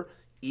over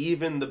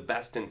even the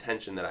best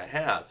intention that I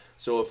have.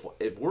 So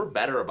if we're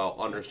better about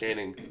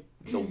understanding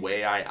the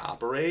way I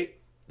operate,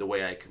 the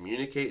way I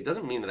communicate, it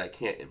doesn't mean that I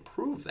can't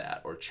improve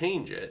that or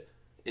change it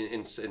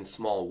in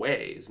small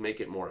ways, make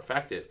it more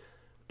effective.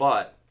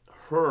 But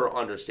her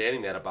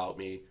understanding that about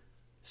me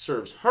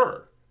serves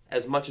her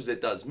as much as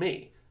it does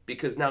me,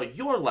 because now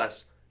you're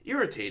less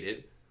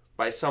irritated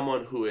by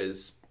someone who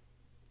is,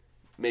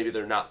 maybe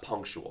they're not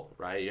punctual,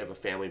 right? You have a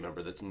family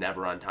member that's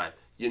never on time.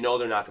 You know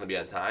they're not going to be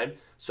on time,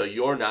 so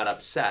you're not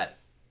upset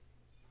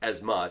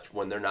as much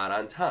when they're not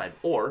on time.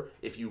 Or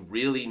if you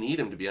really need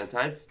them to be on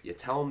time, you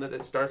tell them that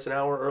it starts an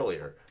hour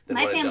earlier than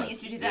My what it family does,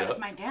 used to do that with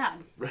my dad.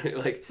 Right,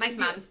 like Mike's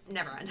mom's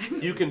never on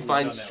time. you can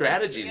find done that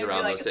strategies It'd be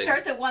around like, those it things.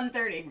 starts at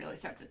 1:30. It really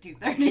starts at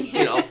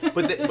 2:30.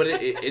 But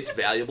it's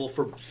valuable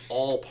for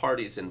all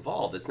parties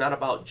involved. It's not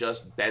about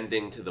just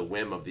bending to the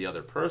whim of the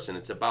other person.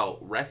 It's about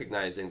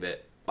recognizing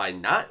that by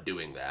not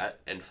doing that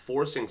and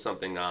forcing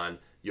something on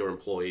your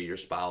employee, your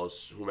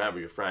spouse,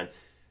 whomever, your friend,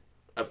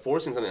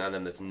 forcing something on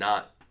them that's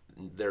not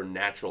their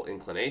natural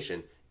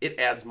inclination, it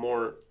adds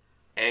more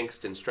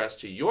angst and stress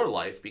to your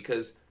life,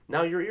 because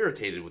now you're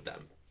irritated with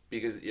them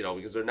because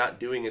they're not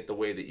doing it the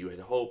way that you had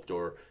hoped,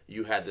 or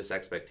you had this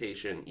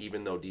expectation,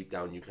 even though deep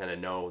down you kind of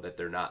know that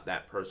they're not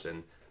that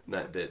person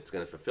that's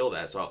going to fulfill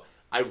that. So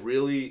I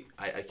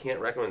can't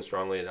recommend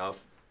strongly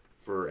enough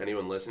for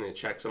anyone listening to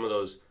check some of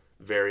those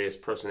various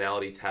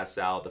personality tests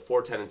out. The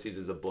Four Tendencies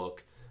is a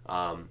book.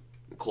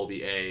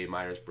 Colby A,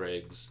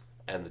 Myers-Briggs,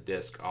 and the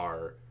DISC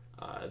are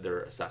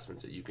their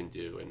assessments that you can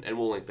do, and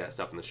we'll link that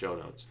stuff in the show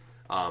notes.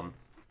 And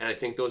I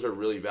think those are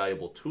really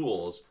valuable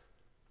tools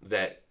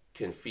that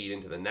can feed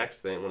into the next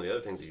thing. One of the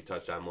other things that you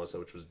touched on, Melissa,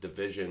 which was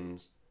division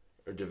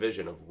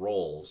of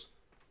roles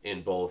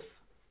in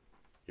both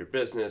your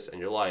business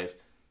and your life.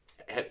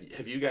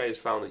 Have you guys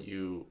found that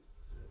you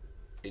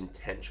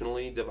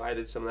intentionally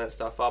divided some of that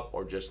stuff up,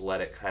 or just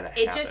let it kind of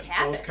happen? It just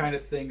happened. Those kind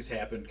of things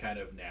happen kind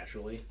of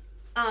naturally.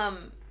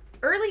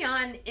 Early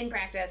on in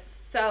practice,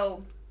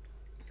 so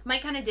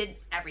Mike kind of did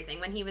everything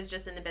when he was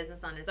just in the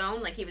business on his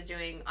own. Like, he was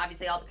doing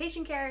obviously all the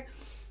patient care,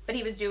 but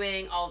he was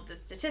doing all of the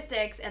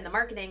statistics and the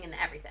marketing and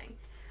the everything.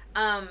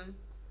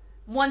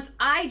 Once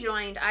I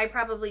joined, I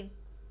probably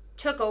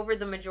took over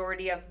the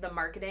majority of the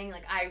marketing.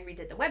 Like, I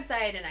redid the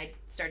website and I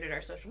started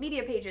our social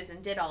media pages and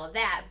did all of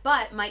that.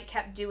 But Mike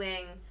kept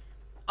doing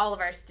all of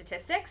our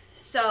statistics.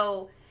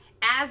 So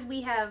as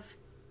we have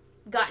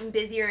gotten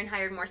busier and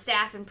hired more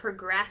staff and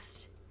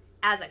progressed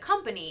as a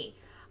company,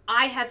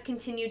 I have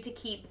continued to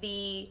keep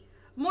the,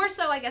 more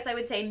so I guess I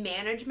would say,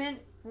 management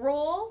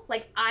role.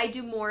 Like, I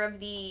do more of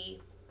the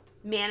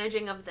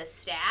managing of the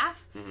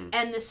staff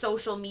and the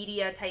social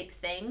media type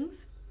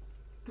things.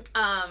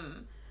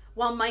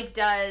 While Mike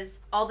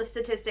does all the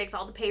statistics,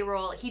 all the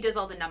payroll, he does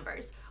all the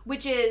numbers,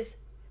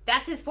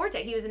 that's his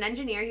forte. He was an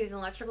engineer. He was an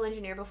electrical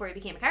engineer before he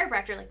became a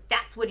chiropractor. Like,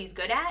 that's what he's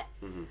good at.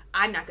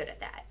 I'm not good at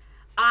that.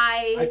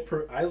 I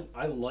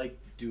like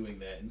doing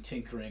that and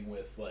tinkering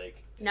with,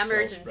 like,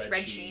 numbers Excel and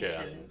spreadsheets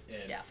and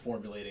stuff.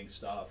 Formulating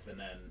stuff, and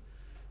then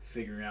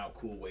figuring out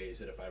cool ways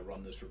that if I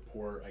run this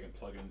report, I can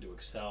plug it into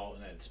Excel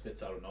and then it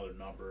spits out another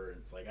number. And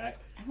it's like, I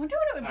wonder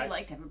what it would be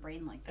like to have a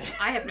brain like that.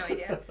 I have no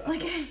idea.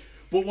 Like,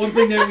 but one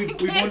thing that I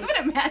can't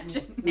even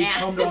imagine. we've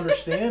come to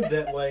understand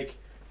that, like,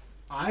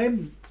 I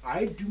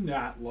do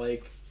not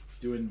like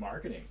doing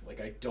marketing.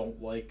 Like, I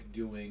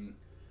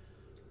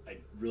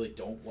really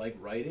don't like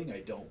writing. I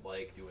don't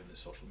like doing the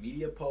social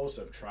media posts.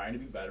 I'm trying to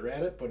be better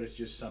at it, but it's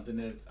just something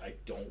that I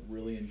don't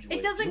really enjoy.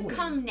 It doesn't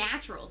come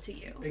natural to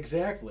you.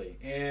 Exactly.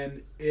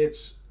 And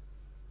it's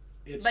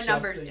but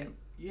numbers do.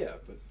 Yeah,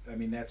 but I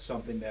mean, that's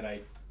something that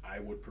I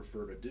would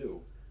prefer to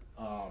do.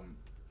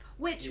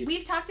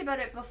 We've talked about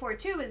it before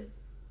too, is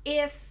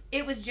if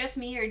it was just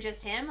me or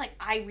just him, like,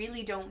 I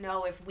really don't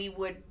know if we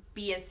would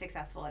be as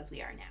successful as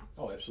we are now.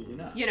 Oh, absolutely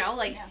not. You know,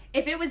 like,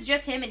 if it was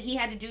just him and he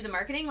had to do the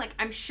marketing, like,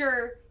 I'm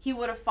sure he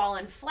would have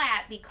fallen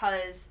flat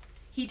because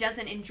he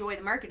doesn't enjoy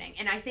the marketing.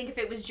 And I think if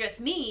it was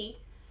just me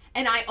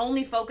and I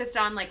only focused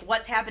on, like,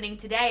 what's happening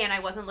today and I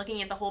wasn't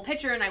looking at the whole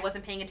picture and I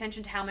wasn't paying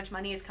attention to how much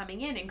money is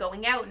coming in and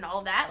going out and all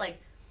of that,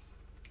 like,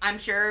 I'm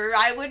sure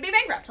I would be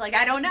bankrupt. Like,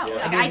 I don't know. Yeah.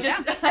 Like, I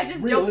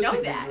just don't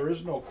know that. There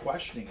is no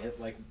questioning it.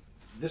 Like,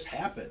 this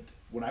happened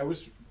when I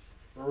was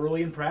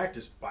early in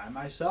practice by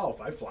myself.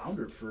 I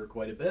floundered for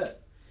quite a bit.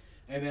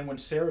 And then when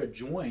Sarah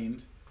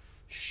joined,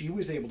 she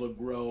was able to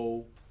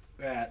grow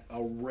at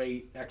a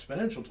rate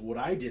exponential to what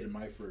I did in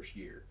my first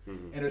year.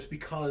 And it's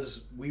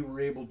because we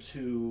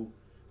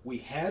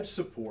had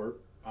support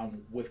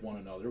with one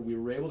another. We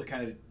were able to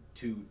kind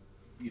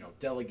of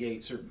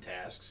delegate certain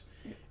tasks.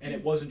 And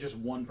it wasn't just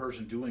one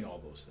person doing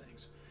all those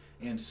things.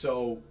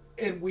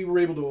 And we were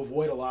able to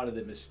avoid a lot of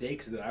the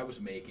mistakes that I was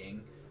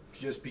making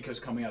just because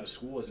coming out of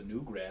school as a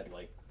new grad,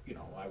 like, you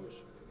know, I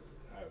was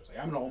like,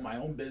 I'm going to own my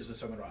own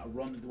business. I'm going to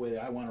run it the way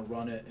that I want to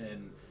run it.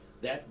 And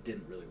that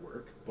didn't really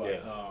work.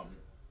 But,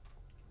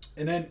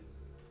 and then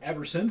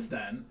ever since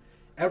then,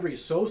 every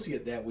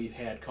associate that we've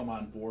had come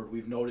on board,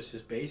 we've noticed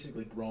has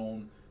basically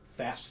grown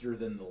faster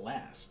than the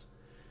last.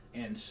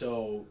 And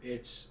so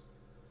it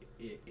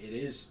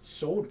is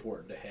so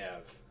important to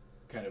have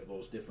kind of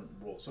those different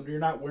roles. So you're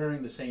not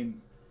wearing the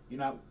same, you're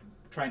not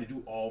trying to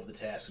do all of the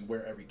tasks and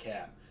wear every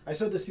cap. I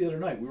said this the other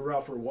night. We were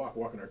out for a walk,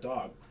 walking our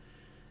dog,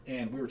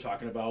 and we were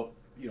talking about,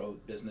 you know,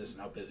 business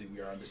and how busy we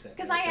are on this.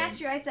 Because I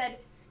asked you, I said,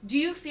 do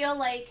you feel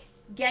like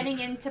getting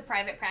into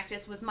private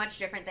practice was much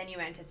different than you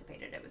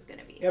anticipated it was going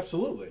to be?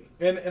 Absolutely.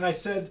 And I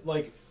said,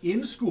 like,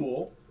 in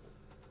school,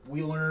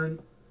 we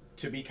learn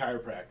to be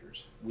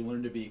chiropractors. We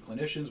learn to be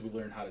clinicians. We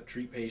learn how to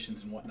treat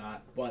patients and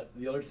whatnot. But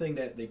the other thing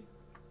that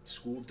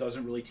school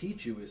doesn't really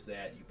teach you is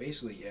that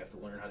you have to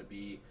learn how to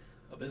be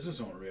a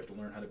business owner. You have to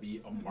learn how to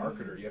be a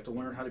marketer. You have to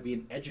learn how to be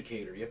an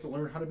educator. You have to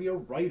learn how to be a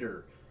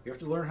writer. You have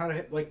to learn how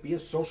to, like, be a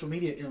social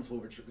media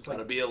influencer. It's like,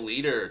 how to be a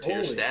leader to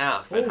your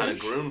staff and how to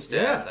groom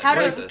staff. How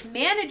to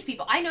manage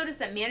people. I noticed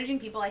that managing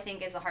people, I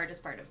think, is the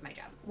hardest part of my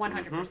job.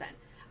 100%.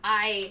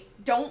 I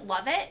don't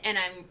love it, and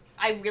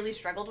I really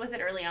struggled with it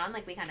early on,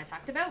 like we kind of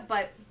talked about,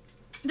 but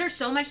there's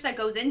so much that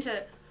goes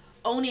into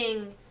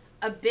owning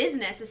a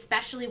business,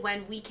 especially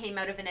when we came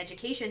out of an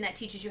education that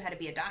teaches you how to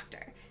be a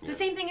doctor. It's the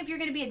same thing if you're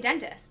going to be a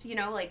dentist, you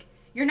know, like,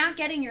 you're not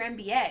getting your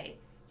MBA,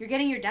 you're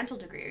getting your dental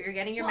degree, or you're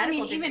getting your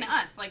medical degree. Even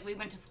us, like, we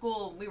went to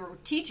school, we were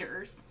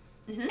teachers,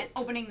 and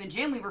opening the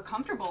gym, we were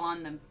comfortable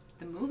on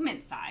the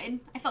movement side.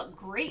 I felt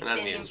great. And on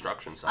the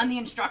instruction side. On the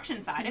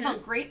instruction side. I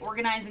felt great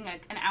organizing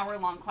an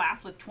hour-long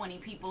class with 20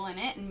 people in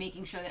it and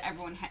making sure that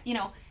everyone had, you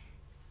know,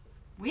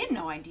 we had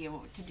no idea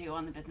what to do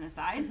on the business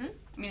side.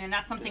 I mean, and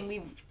that's something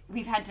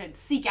we've had to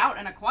seek out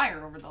and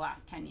acquire over the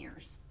last 10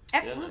 years.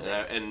 Absolutely.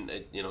 Yeah, and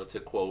you know, to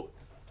quote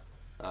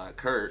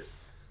Kurt,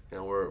 you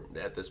know, we're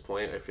at this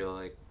point, I feel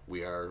like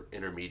we are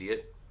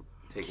intermediate,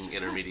 taking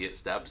intermediate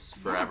steps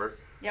forever.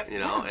 Yep. You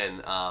know,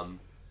 and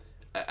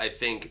I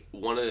think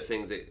one of the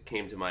things that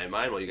came to my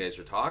mind while you guys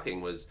were talking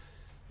was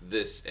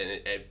this, and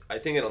I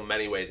think in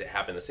many ways it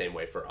happened the same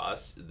way for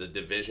us. The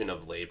division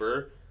of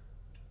labor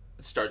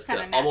starts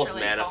to almost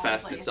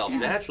manifest itself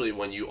naturally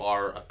when you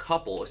are a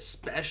couple,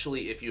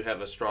 especially if you have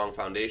a strong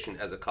foundation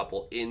as a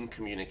couple in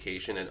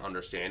communication and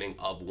understanding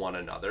of one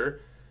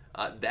another.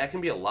 That can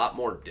be a lot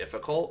more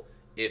difficult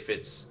if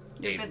it's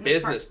Your a business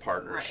business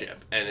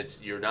partnership, and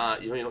it's you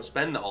don't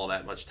spend all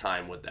that much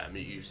time with them.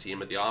 You see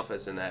them at the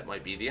office, and that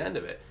might be the end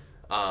of it.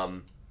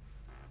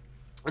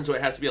 And so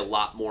it has to be a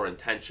lot more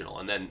intentional,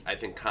 and then I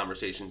think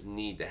conversations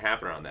need to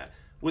happen around that.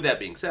 With that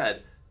being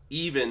said,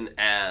 even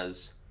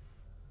as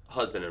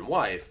husband and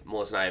wife,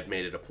 Melissa and I have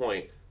made it a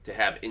point to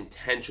have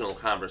intentional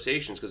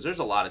conversations, because there's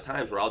a lot of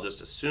times where I'll just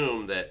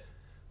assume that,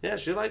 yeah,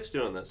 she likes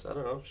doing this. I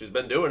don't know. She's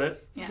been doing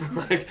it. Yeah.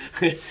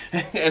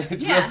 And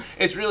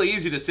it's really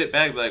easy to sit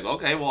back and be like,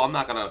 okay, well, I'm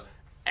not going to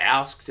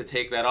ask to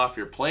take that off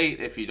your plate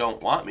if you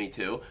don't want me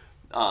to.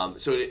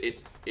 So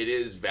it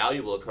is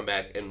valuable to come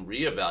back and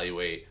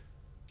reevaluate,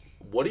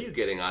 what are you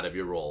getting out of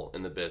your role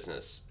in the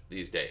business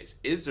these days?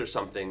 Is there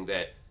something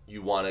that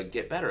you want to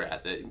get better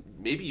at, that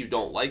maybe you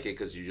don't like it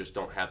because you just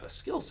don't have a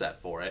skill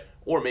set for it,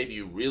 or maybe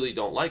you really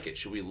don't like it?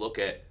 Should we look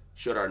at,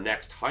 should our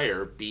next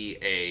hire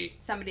be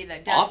somebody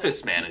that does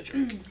office manager?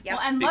 Yep. Well,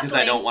 and Because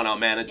luckily, I don't want to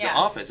manage the yeah.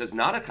 office. It's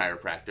not a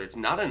chiropractor. It's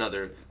not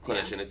another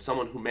clinician. Yeah. It's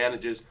someone who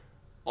manages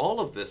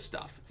all of this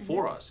stuff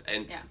for us.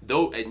 And Yeah.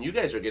 and you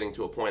guys are getting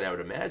to a point, I would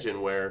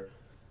imagine, where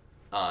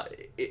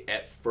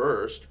at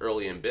first,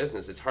 early in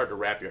business, it's hard to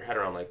wrap your head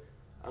around, like,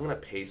 I'm going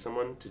to pay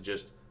someone to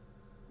just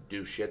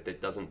do shit that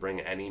doesn't bring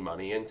any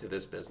money into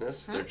this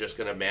business. They're just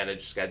going to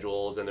manage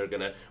schedules, and they're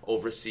going to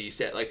oversee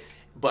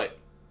but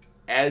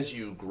as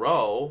you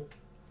grow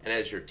and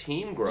as your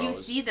team grows, You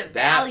see the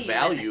that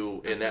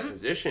value in that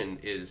position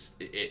is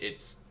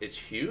it's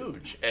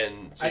huge,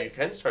 and so you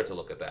can start to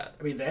look at that.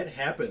 I mean, that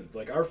happened.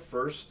 Like, our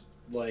first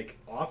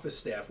office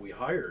staff we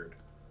hired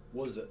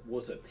was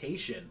a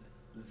patient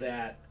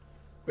that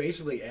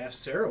basically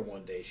asked Sarah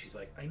one day. She's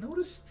like, I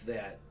noticed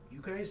that you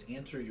guys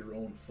answer your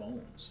own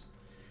phones.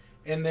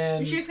 And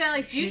then She was kind of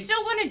like, do you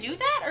still want to do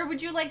that, or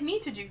would you like me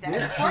to do that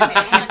Yeah, for me?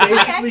 I'm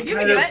like, okay, you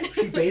can do it.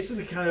 she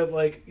basically kind of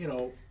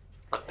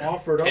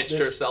offered up Pitched this,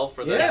 herself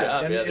for that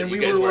job. and, That and you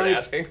we guys were weren't like,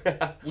 asking.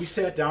 we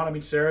sat down. I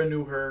mean, Sarah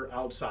knew her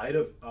outside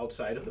of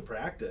the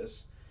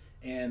practice,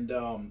 and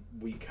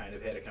we kind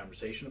of had a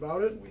conversation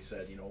about it. And we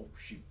said,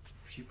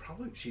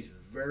 she's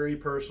very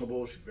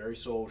personable. She's very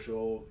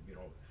social.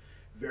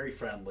 Very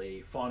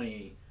friendly,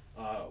 funny.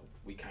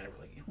 We kind of were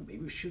like,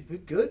 maybe we should be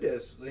good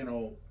as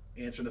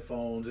answering the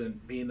phones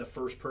and being the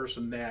first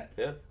person that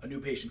a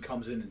new patient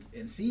comes in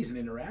and sees and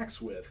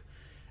interacts with.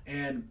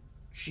 And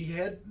she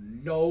had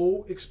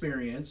no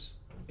experience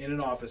in an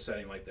office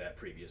setting like that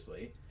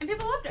previously, And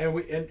people loved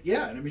it.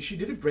 and I mean, she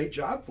did a great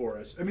job for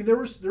us. I mean, there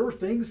were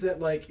things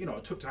that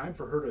it took time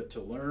for her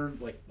to learn,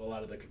 like a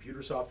lot of the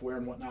computer software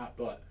and whatnot.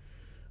 But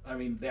I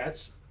mean,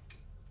 that's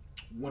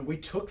when we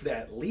took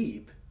that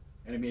leap.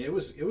 And I mean, it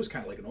was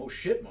kind of like an oh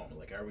shit moment.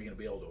 Like, are we going to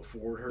be able to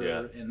afford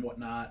her and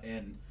whatnot?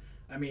 And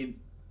I mean,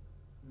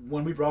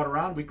 when we brought her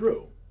on, we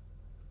grew,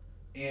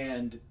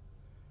 and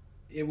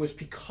it was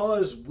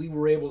because we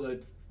were able to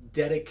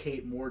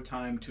dedicate more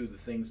time to the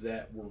things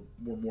that were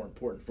more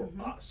important for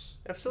us.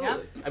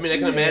 Absolutely. I mean, I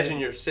can imagine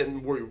you're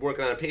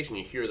working on a patient,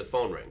 you hear the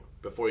phone ring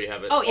before you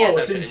have it. Oh, yeah.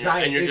 It's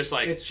anxiety. And you're just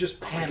like, it's just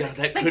panic. God,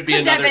 that like, could be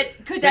could that another.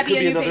 be- could that be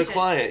a new another patient?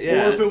 client?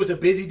 Yeah. Or if it was a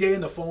busy day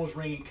and the phone was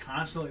ringing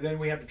constantly, then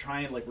we have to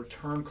try and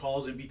return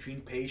calls in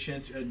between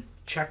patients and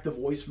check the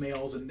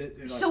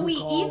voicemails So we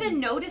even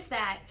noticed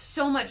that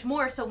so much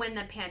more. So when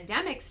the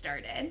pandemic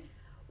started,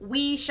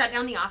 we shut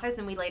down the office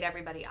and we laid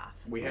everybody off.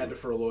 we had to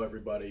furlough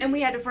everybody. And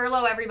we had to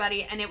furlough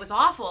everybody, and it was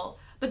awful.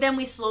 But then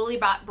we slowly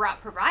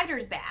brought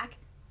providers back,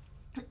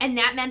 and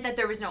that meant that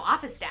there was no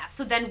office staff.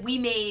 So then we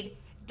made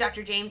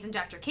Dr. James and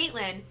Dr.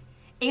 Caitlin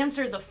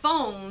answer the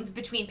phones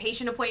between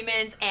patient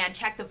appointments and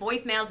check the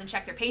voicemails and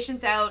check their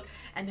patients out.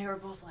 And they were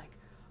both like,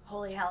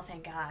 holy hell,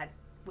 thank God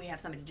we have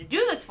somebody to do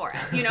this for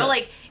us.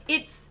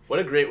 It's... What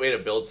a great way to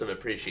build some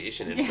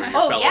appreciation in for your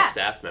Oh, fellow yeah.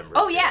 staff members.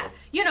 Oh, yeah.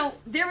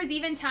 There was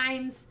even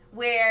times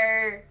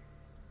where,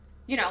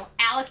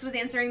 Alex was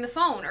answering the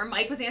phone or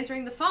Mike was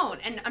answering the phone.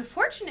 And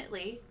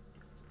unfortunately,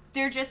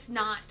 they're just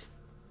not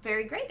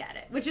very great at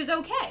it, which is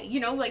okay. We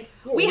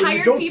when hired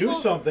you don't people. do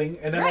something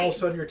and then all of Right. a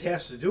sudden you're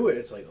tasked to do it,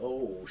 it's like,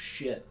 oh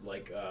shit,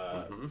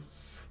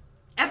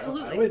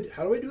 Absolutely.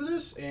 how do I do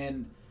this?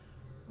 And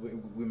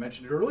we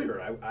mentioned it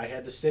earlier. I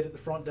had to sit at the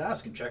front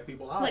desk and check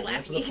people out, Like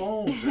last answer week. the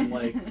phones,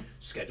 and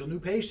schedule new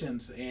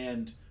patients.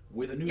 And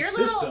with a new You're a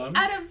system, little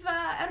out of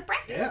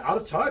practice. yeah, out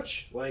of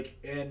touch.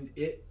 And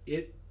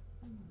it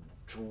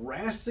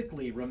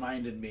drastically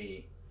reminded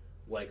me,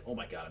 oh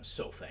my God, I'm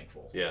so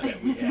thankful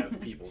that we have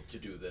people to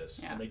do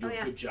this, and they do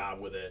a good job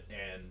with it.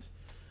 And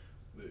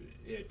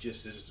it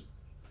just is.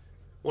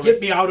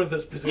 Get me out of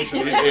this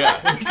position.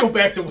 Yeah. Go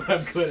back to what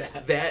I'm good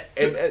at. That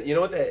and you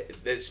know what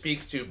that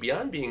speaks to,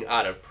 beyond being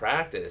out of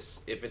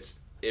practice, if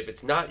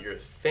it's not your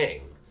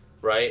thing,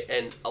 right?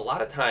 And a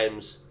lot of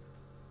times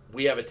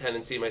we have a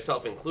tendency,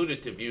 myself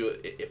included, to view,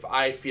 if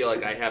I feel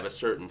like I have a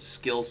certain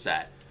skill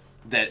set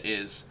that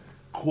is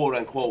quote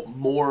unquote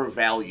more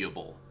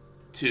valuable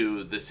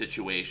to the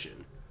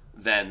situation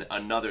than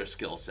another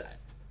skill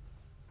set,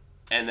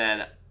 and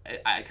then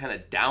I kind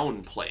of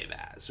downplay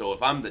that. So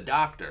if I'm the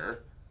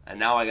doctor and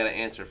now I got to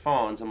answer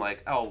phones, I'm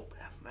like, oh,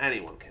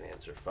 anyone can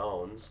answer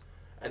phones.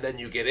 And then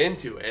you get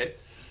into it,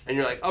 and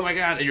you're like, oh my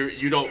God, you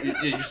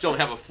just don't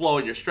have a flow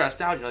and you're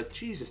stressed out. You're like,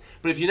 Jesus.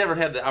 But if you never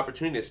had the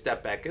opportunity to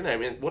step back in there, I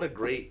mean, what a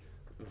great,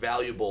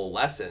 valuable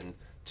lesson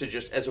to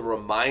just as a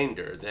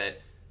reminder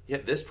that, yeah,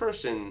 this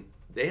person,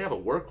 they have a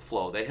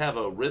workflow, they have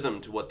a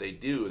rhythm to what they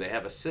do, they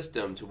have a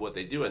system to what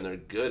they do, and they're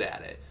good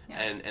at it. Yeah.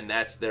 And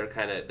that's their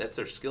that's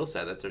their skill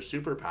set, that's their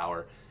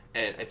superpower.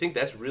 And I think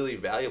that's really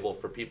valuable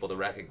for people to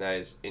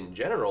recognize in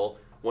general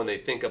when they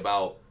think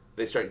about,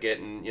 they start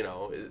getting,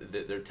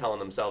 they're telling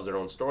themselves their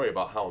own story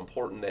about how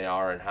important they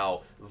are and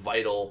how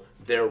vital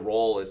their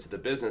role is to the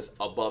business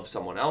above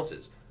someone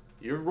else's.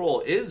 Your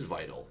role is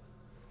vital,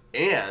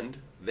 and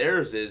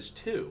theirs is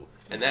too.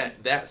 And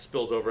that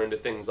spills over into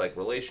things like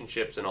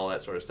relationships and all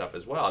that sort of stuff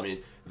as well. I mean,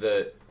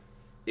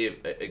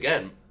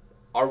 again,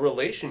 our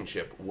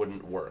relationship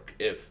wouldn't work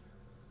if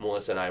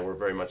Melissa and I were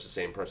very much the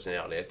same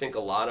personality. I think a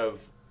lot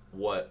of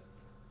what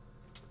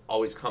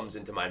always comes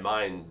into my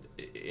mind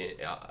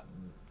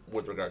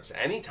with regards to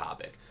any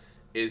topic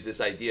is this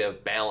idea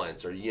of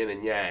balance, or yin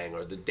and yang,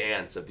 or the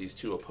dance of these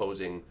two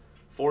opposing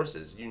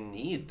forces. You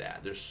need that.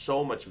 There's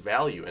so much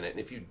value in it,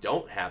 and if you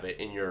don't have it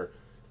in your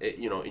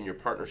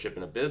partnership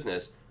in a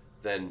business,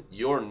 then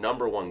your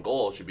number one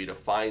goal should be to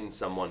find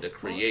someone to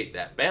create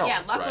that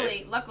balance.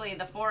 Yeah, luckily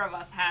the four of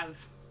us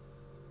have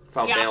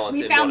found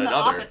balance in one another. We found the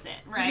opposite,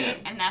 right?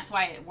 Yeah. And that's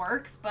why it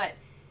works. But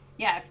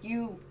yeah, if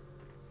you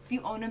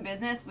own a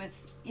business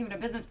with even a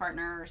business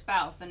partner or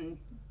spouse, and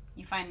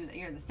you find that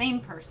you're the same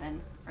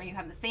person or you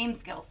have the same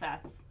skill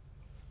sets,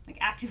 like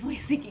actively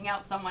seeking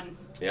out someone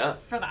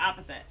for the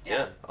opposite.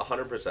 Yeah,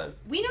 100%.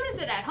 We notice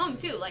it at home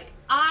too. Like,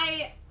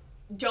 I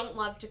don't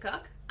love to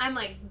cook. I'm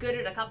like good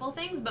at a couple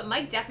things, but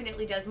Mike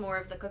definitely does more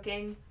of the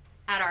cooking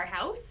at our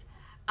house.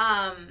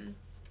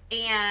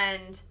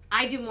 And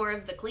I do more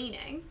of the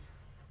cleaning,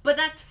 but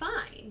that's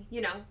fine.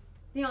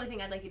 The only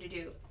thing I'd like you to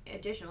do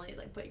additionally is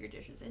like put your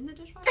dishes in the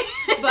dishwasher.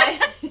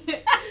 But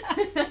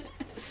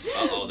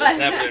that's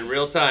happening in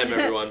real time,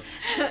 everyone.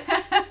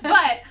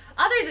 But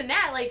other than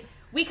that, like,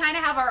 we kind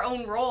of have our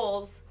own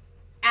roles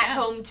at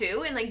home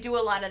too, and like do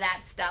a lot of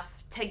that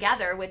stuff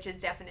together, which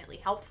is definitely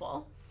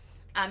helpful.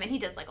 And he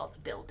does like all the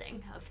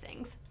building of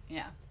things.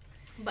 Yeah.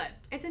 But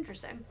it's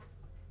interesting.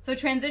 So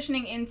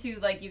transitioning into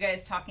like you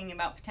guys talking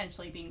about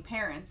potentially being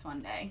parents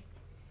one day,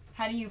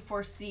 how do you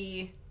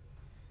foresee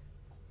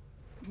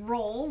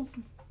roles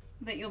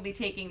that you'll be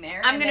taking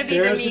there? I'm going to be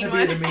the mean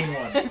one.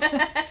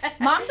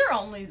 Moms are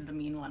always the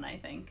mean one, I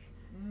think.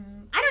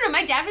 I don't know.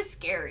 My dad was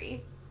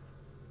scary.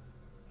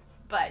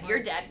 But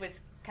your dad was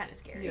kind of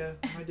scary. Yeah,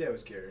 my dad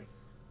was scary.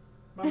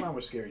 My mom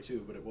was scary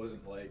too, but it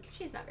wasn't like...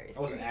 She's not very scary.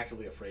 I wasn't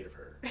actively afraid of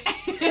her.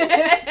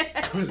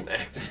 I wasn't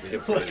actively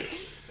afraid.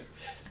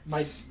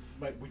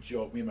 We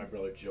joke, me and my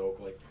brother joke,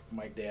 like,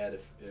 my dad,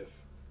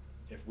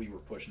 if we were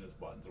pushing his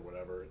buttons or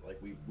whatever, like,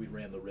 we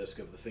ran the risk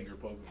of the finger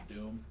poke of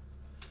doom,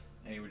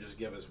 and he would just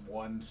give us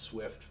one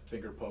swift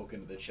finger poke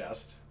into the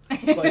chest,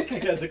 like,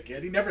 as a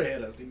kid. He never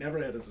hit us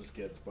as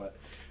kids, but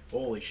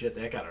holy shit,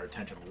 that got our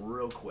attention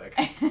real quick.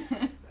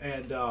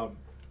 And,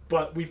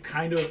 but we've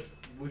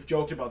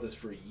joked about this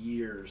for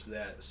years,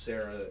 that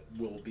Sarah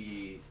will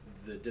be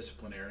the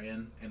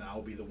disciplinarian and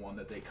I'll be the one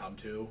that they come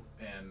to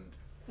and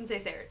say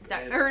Sarah.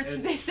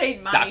 They say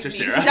Dr.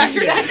 Sarah.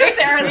 Dr.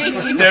 Sarah's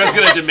mean. Sarah's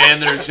going to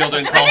demand that her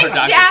children call her Dr.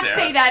 Sarah. Staff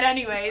say that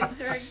anyways.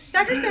 They're like,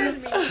 Dr.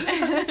 Sarah's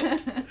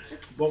mean.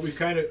 But we've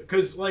kind of,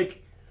 because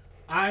like,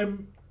 I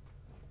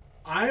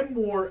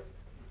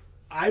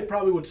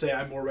probably would say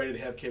I'm more ready to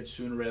have kids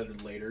sooner rather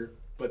than later,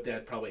 but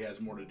that probably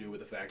has more to do with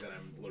the fact that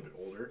I'm a little bit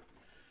older.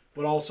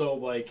 But also,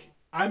 like,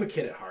 I'm a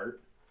kid at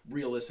heart.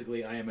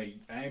 Realistically, I am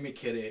a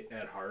kid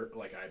at heart.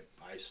 Like,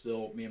 I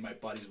still, me and my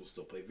buddies will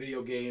still play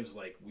video games.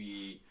 Like,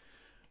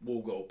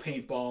 we'll go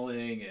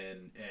paintballing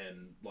and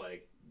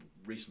like,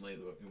 recently,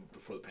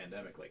 before the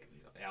pandemic, like,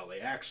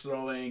 alley axe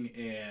throwing,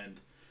 and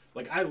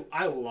like,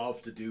 I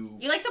love to do...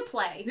 You like to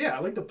play. Yeah, I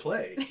like to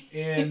play.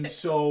 And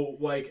so,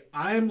 like,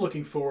 I'm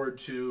looking forward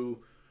to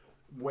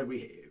when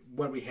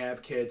we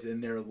have kids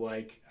and they're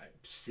like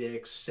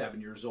 6, 7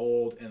 years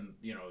old, and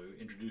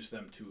introduce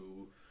them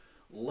to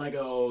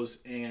Legos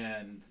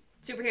and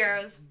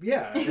superheroes.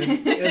 Yeah,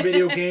 and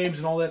video games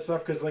and all that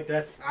stuff, because like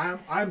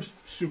I'm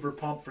super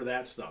pumped for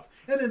that stuff.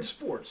 And then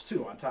sports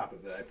too. On top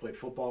of that, I played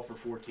football for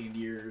 14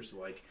 years.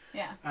 Like,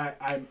 yeah,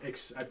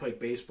 I played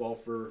baseball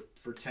for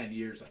 10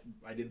 years.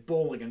 I did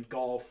bowling and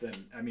golf,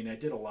 and I mean, I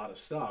did a lot of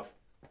stuff.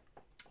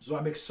 So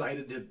I'm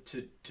excited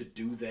to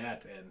do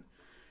that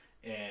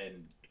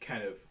and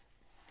kind of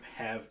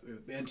have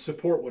and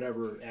support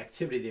whatever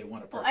activity they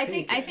want to partake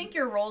in. I think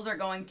your roles are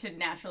going to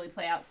naturally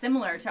play out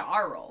similar to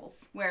our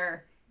roles,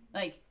 where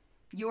like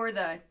you're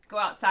the go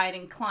outside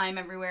and climb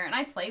everywhere, and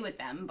I play with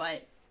them,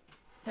 but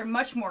they're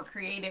much more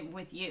creative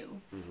with you.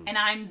 Mm-hmm. And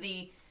I'm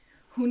the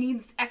who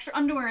needs extra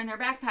underwear in their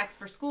backpacks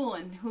for school,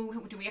 and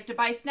who do we have to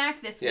buy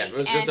snack this week? Yeah, if it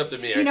was just up to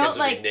me, our kids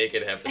would be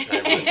naked half the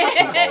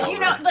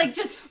time. Like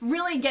just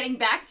really getting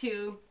back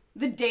to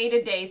the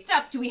day-to-day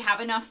stuff. Do we have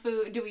enough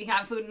food? Do we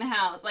have food in the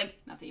house? Like,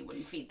 not that you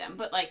wouldn't feed them,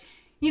 but like,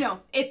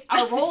 it's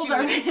our roles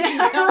are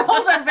our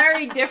roles are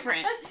very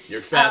different.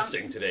 You're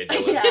fasting today,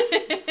 Dylan.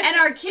 Yeah. And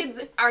our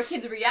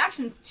kids'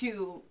 reactions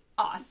to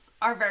us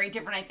are very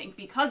different, I think,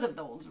 because of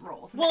those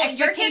roles. Well, the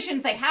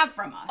expectations they have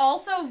from us.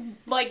 Also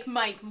like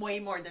Mike way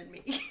more than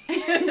me.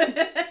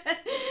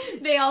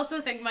 They also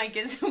think Mike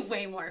is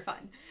way more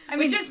fun.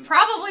 Which is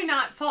probably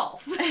not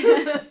false.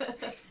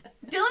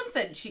 Dylan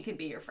said she could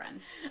be your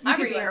friend. You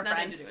could be her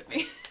friend. To do with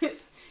me.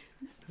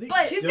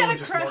 But she's got a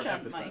just crush more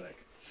on empathetic. Mike.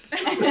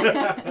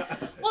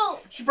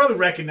 Well, She probably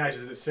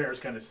recognizes that Sarah's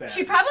kind of sad.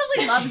 She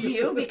probably loves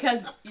you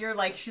because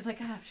she's like,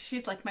 oh,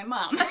 she's like my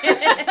mom.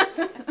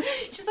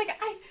 she's like,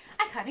 I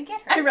kind of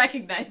get her. I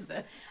recognize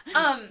this.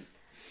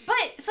 But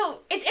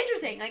so it's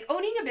interesting, like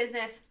owning a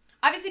business.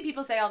 Obviously,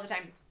 people say all the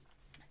time,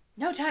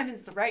 no time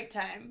is the right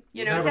time,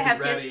 You'll to never have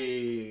be kids.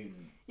 ready.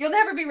 You'll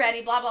never be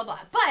ready, blah, blah, blah.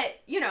 But,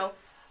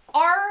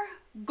 our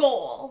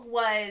goal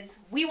was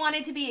we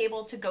wanted to be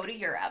able to go to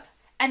Europe,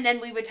 and then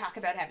we would talk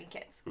about having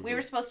kids. We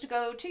were supposed to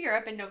go to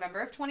Europe in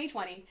November of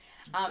 2020.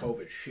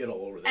 COVID shit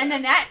all over there. And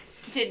then that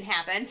didn't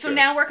happen. So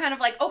now we're kind of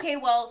like, okay,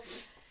 well,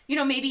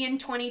 maybe in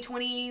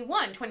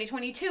 2021,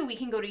 2022, we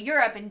can go to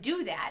Europe and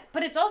do that.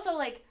 But it's also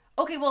like,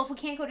 okay, well, if we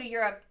can't go to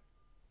Europe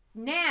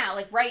now,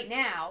 like right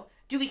now,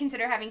 do we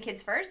consider having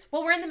kids first?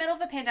 Well, we're in the middle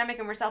of a pandemic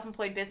and we're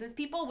self-employed business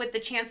people with the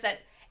chance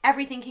that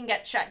everything can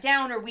get shut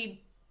down or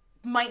we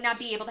might not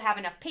be able to have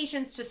enough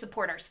patients to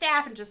support our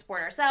staff and to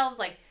support ourselves.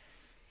 Like,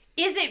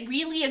 is it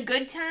really a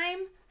good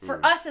time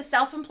for us as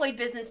self-employed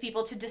business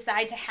people to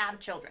decide to have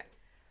children?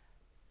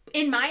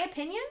 In my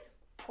opinion,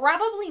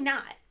 probably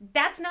not.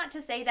 That's not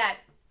to say that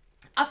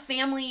a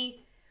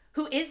family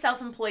who is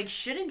self-employed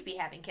shouldn't be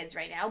having kids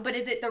right now, but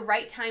is it the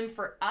right time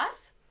for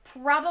us?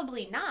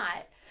 Probably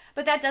not.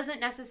 But that doesn't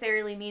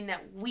necessarily mean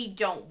that we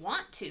don't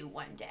want to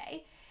one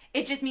day.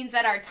 It just means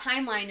that our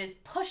timeline is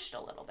pushed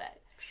a little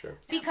bit. Sure.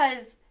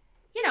 Because,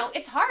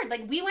 it's hard.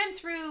 Like, we went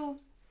through,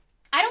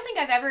 I don't think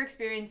I've ever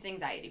experienced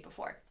anxiety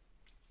before.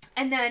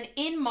 And then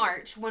in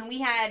March, when we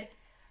had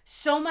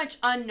so much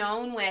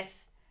unknown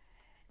with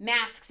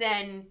masks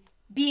and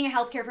being a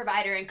healthcare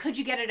provider and could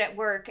you get it at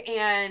work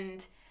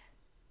and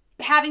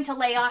having to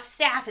lay off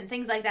staff and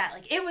things like that,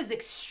 like, it was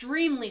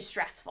extremely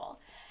stressful.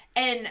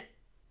 And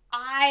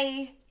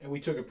we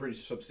took a pretty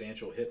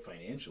substantial hit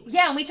financially.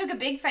 Yeah, and we took a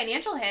big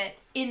financial hit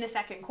in the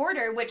second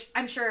quarter, which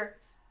I'm sure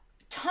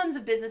tons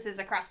of businesses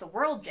across the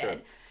world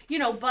did.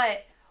 Sure.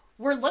 But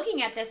we're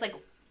looking at this like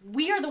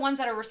we are the ones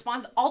that are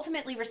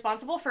ultimately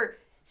responsible for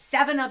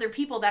 7 other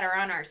people that are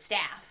on our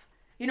staff.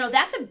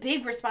 That's a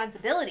big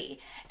responsibility.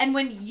 And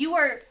when you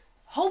are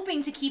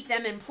hoping to keep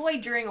them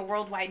employed during a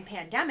worldwide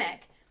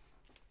pandemic,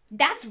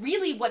 that's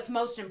really what's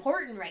most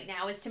important right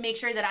now is to make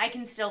sure that I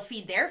can still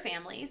feed their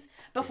families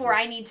before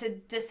I need to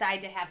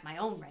decide to have my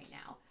own right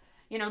now.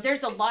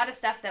 There's a lot of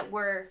stuff that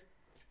we're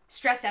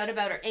stressed out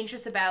about or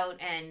anxious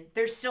about, and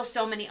there's still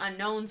so many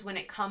unknowns when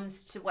it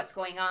comes to what's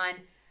going on,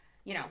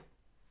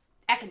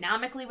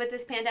 economically with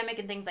this pandemic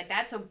and things like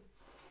that. So,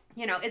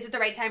 is it the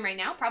right time right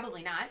now?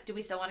 Probably not. Do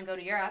we still want to go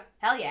to Europe?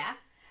 Hell yeah.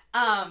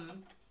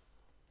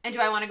 And do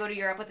I want to go to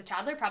Europe with a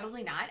toddler?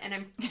 Probably not. And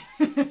I'm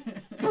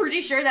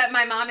pretty sure that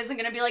my mom isn't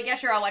going to be like, yeah,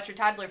 sure, I'll watch your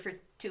toddler for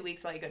 2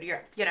 weeks while you go to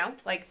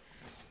Europe. Like,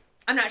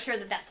 I'm not sure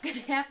that that's going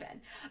to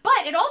happen.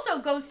 But it also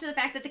goes to the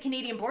fact that the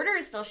Canadian border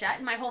is still shut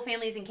and my whole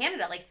family's in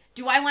Canada. Like,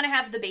 do I want to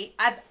have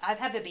I've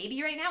have a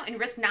baby right now and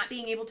risk not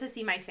being able to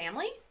see my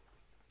family?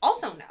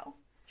 Also no.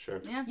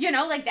 Sure.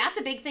 Yeah. Like, that's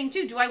a big thing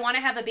too. Do I want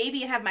to have a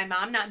baby and have my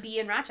mom not be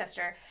in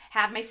Rochester?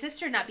 Have my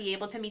sister not be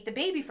able to meet the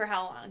baby for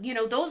how long?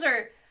 Those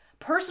are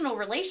personal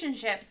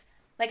relationships.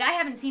 Like, I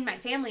haven't seen my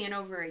family in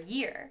over a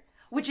year,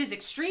 which is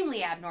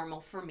extremely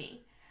abnormal for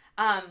me.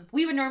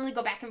 We would normally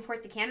go back and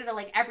forth to Canada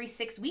like every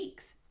 6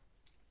 weeks.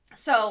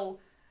 So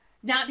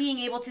not being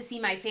able to see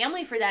my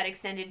family for that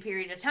extended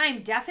period of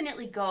time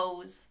definitely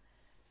goes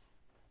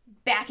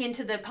back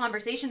into the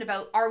conversation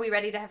about, are we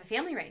ready to have a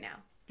family right now?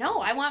 No,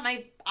 I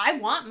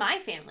want my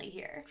family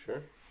here.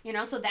 Sure.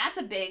 So that's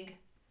a big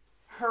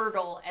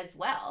hurdle as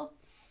well.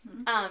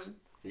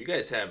 You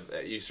guys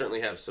you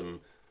certainly have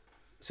some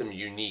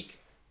unique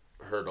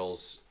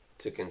hurdles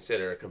to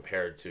consider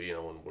compared to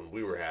when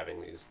we were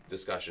having these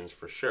discussions,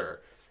 for sure.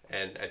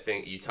 And I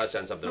think you touched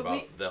on something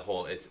about the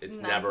whole it's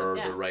never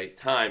the right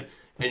time,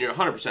 and you're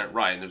 100%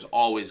 right. And there's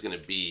always going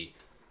to be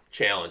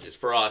challenges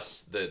for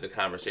us. The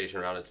conversation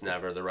around it's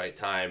never the right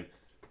time,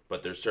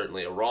 but there's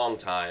certainly a wrong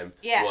time.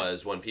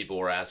 Was when people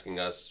were asking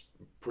us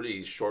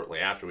pretty shortly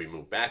after we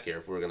moved back here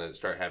if we were going to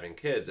start having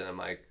kids, and I'm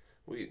like,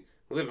 we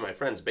live in my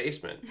friend's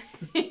basement.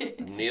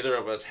 Neither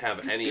of us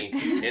have any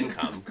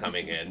income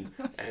coming in,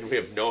 and we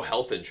have no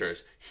health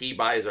insurance. He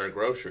buys our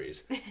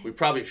groceries. We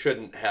probably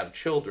shouldn't have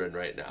children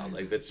right now.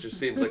 Like, that just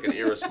seems like an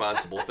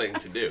irresponsible thing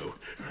to do,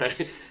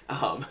 right?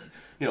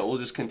 We'll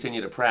just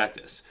continue to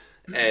practice.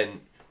 And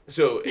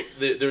so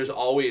there's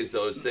always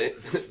those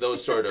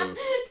sort of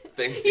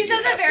things. He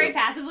said that very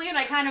passively, and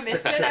I kind of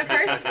missed it at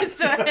first.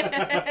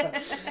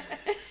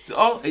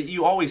 So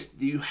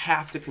you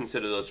have to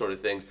consider those sort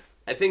of things.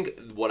 I think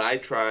what I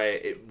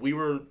try, we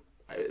were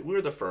we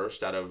were the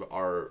first out of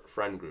our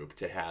friend group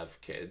to have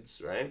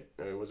kids, right?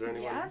 Was there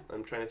anyone? Yes.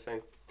 I'm trying to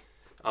think.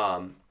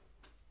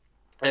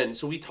 And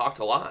so we talked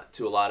a lot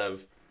to a lot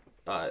of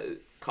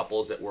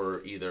couples that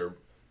were either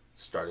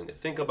starting to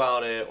think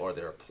about it, or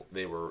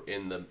they were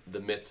in the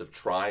midst of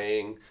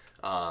trying,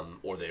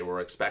 or they were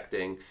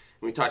expecting. And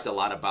we talked a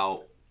lot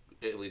about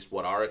at least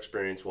what our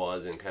experience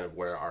was and kind of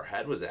where our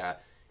head was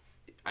at.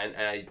 And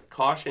I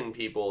caution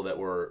people that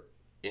were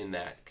in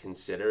that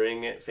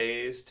considering it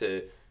phase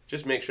to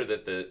just make sure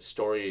that the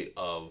story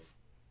of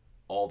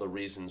all the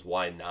reasons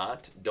why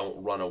not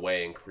don't run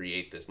away and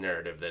create this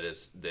narrative that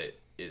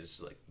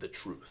is like the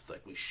truth.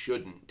 Like, we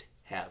shouldn't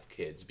have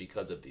kids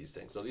because of these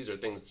things. No, these are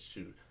things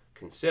to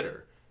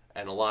consider,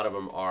 and a lot of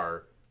them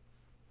are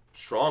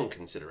strong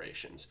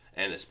considerations.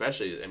 And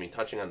especially, I mean,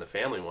 touching on the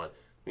family one,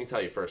 we can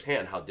tell you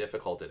firsthand how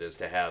difficult it is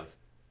to have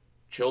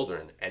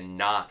children and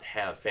not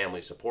have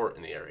family support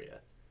in the area.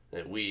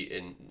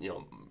 And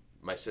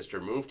my sister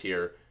moved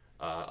here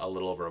a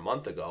little over a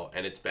month ago,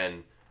 and it's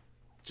been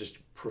just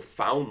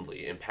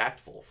profoundly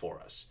impactful for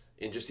us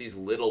in just these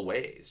little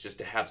ways, just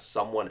to have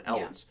someone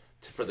else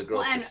for the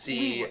girls to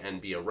see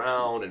and be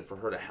around, and for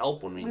her to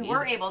help when we need. We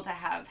were able to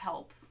have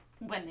help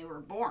when they were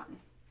born,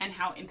 and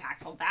how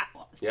impactful that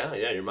was. Yeah,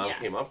 your mom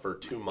came up for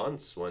 2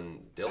 months when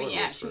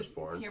Dylan was first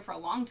born. She was here for a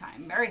long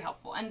time. Very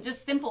helpful. And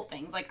just simple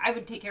things. Like, I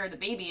would take care of the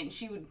baby, and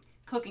she would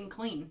cook and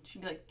clean.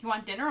 She'd be like, "You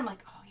want dinner?" I'm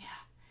like, "Oh, yeah.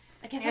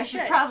 I guess I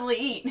should probably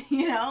eat."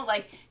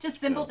 Like, just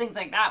simple things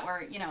like that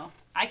where,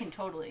 I can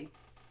totally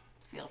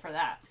feel for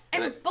that.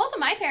 And both of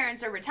my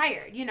parents are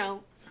retired,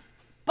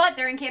 but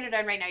they're in Canada,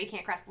 and right now you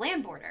can't cross the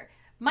land border.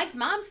 Mike's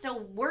mom still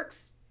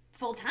works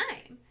full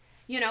time,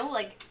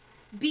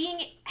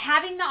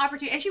 having the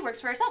opportunity, and she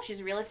works for herself. She's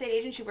a real estate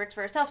agent. She works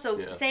for herself.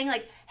 So saying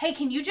like, "Hey,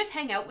 can you just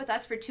hang out with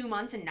us for 2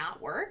 months and not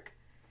work?"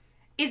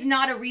 is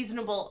not a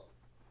reasonable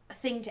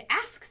thing to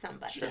ask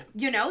somebody,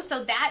 Sure.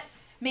 So that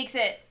makes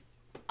it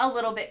a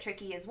little bit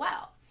tricky as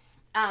well.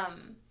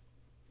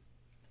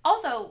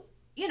 Also,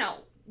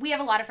 we have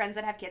a lot of friends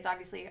that have kids.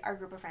 Obviously, our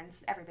group of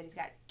friends, everybody's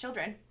got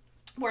children.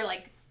 We're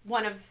like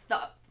one of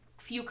the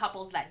few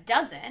couples that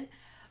doesn't.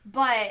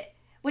 But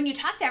when you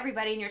talk to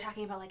everybody and you're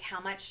talking about like how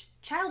much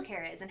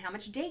childcare is and how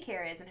much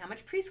daycare is and how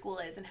much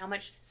preschool is and how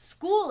much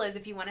school is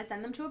if you want to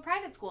send them to a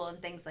private school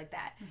and things like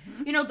that.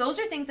 Mm-hmm. Those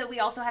are things that we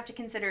also have to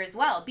consider as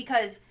well,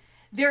 because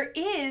there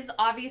is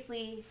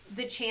obviously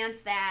the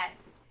chance that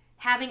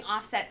having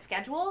offset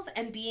schedules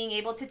and being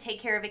able to take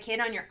care of a kid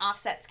on your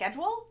offset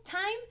schedule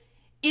time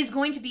is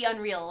going to be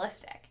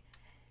unrealistic.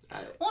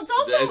 Well, it's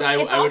also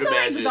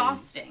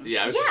exhausting.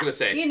 Yeah, I was just gonna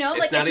say,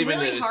 it's not even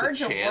really that hard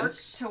it's a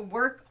chance. to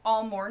work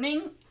all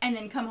morning and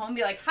then come home and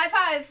be like, "High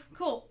five,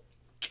 cool,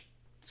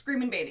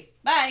 screaming baby,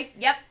 bye."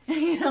 Yep.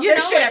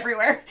 There's shit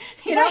everywhere.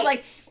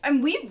 Right.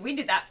 And we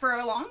did that for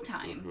a long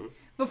time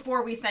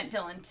before we sent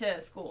Dylan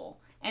to school.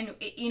 And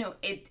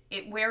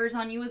it wears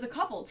on you as a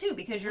couple too,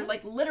 because you're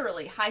like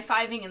literally high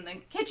fiving in the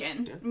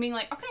kitchen, and being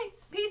like, "Okay,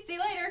 peace, see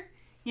you later."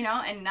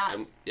 And not.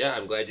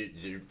 I'm glad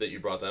that you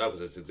brought that up,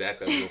 because it's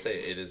exactly what I was going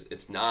to say.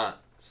 It's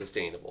not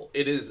sustainable.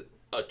 It is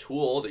a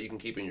tool that you can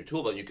keep in your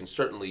tool, but you can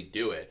certainly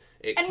do it.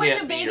 And when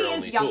the baby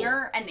is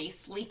younger and they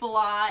sleep a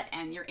lot,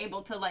 and you're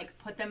able to like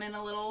put them in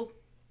a little,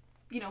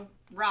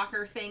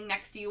 rocker thing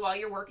next to you while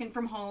you're working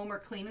from home or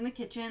cleaning the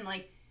kitchen,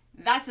 like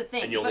that's a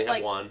thing. And you only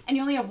have one. And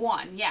you only have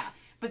one, yeah.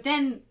 But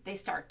then they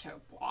start to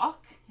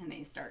walk, and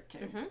they start to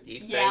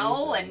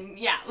yell, and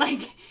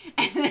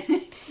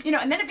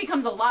and then it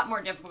becomes a lot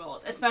more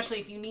difficult,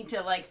 especially if you need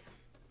to like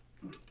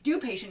do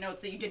patient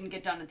notes that you didn't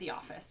get done at the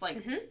office.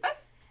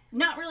 That's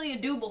not really a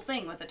doable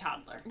thing with a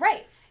toddler.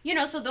 Right.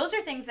 So those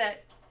are things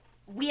that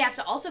we have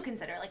to also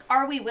consider. Like,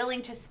 are we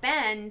willing to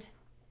spend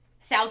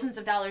thousands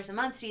of dollars a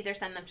month to either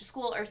send them to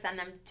school or send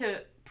them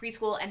to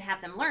preschool and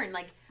have them learn?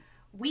 Like,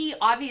 we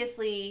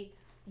obviously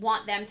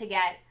want them to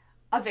get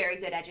a very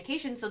good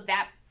education, so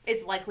that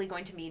is likely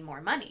going to mean more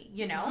money,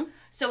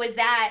 So is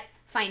that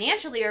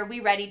financially, are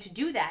we ready to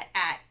do that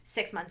at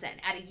 6 months in,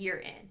 at a year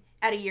in,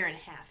 at a year and a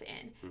half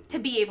in, to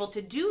be able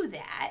to do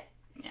that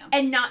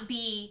and not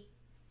be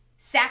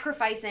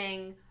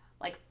sacrificing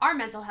like our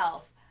mental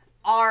health,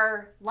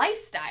 our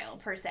lifestyle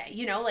per se,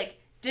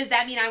 does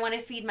that mean I want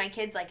to feed my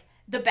kids like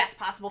the best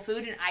possible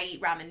food and I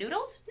eat ramen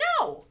noodles?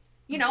 No,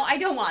 I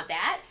don't want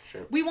that.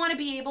 Sure. We want to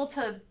be able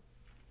to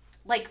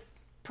like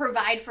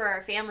provide for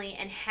our family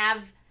and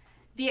have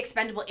the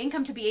expendable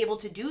income to be able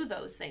to do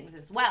those things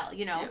as well,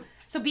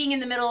 So being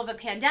in the middle of a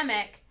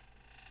pandemic,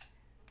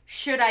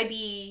 should I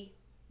be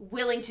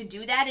willing to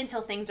do that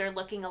until things are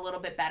looking a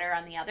little bit better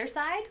on the other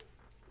side?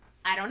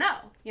 I don't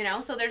know,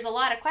 So there's a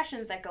lot of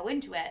questions that go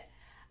into it.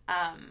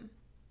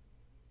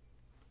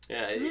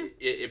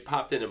 It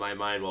popped into my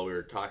mind while we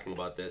were talking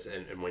about this,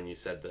 and when you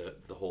said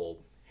the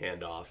whole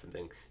handoff and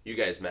thing, you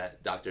guys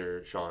met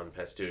Dr. Sean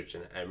Pastuch,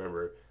 and I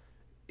remember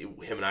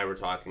him and I were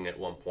talking at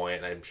one point,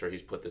 and I'm sure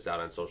he's put this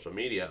out on social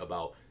media,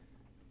 about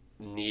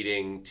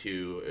needing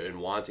to and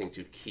wanting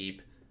to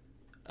keep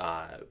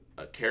a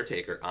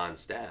caretaker on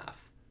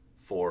staff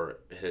for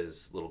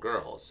his little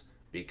girls.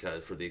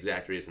 because for the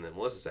exact reason that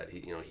Melissa said,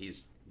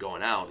 he's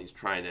going out, he's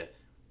trying to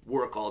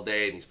work all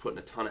day, and he's putting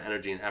a ton of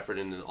energy and effort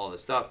into all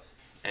this stuff,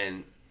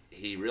 and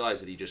he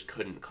realized that he just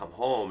couldn't come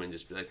home and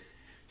just be like,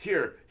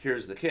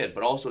 here's the kid.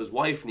 But also his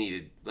wife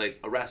needed like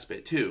a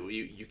respite too.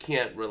 You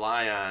can't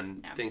rely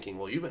on thinking,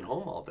 well, you've been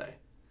home all day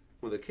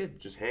with a kid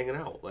just hanging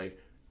out. Like,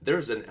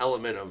 there's an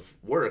element of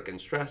work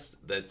and stress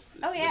that's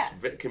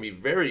can be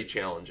very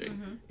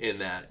challenging in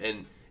that.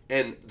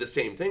 And the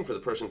same thing for the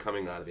person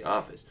coming out of the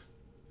office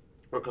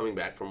or coming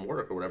back from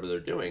work or whatever they're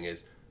doing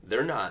is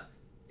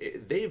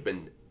they've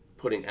been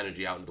putting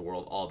energy out into the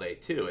world all day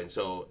too. And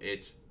so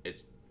it's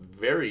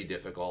very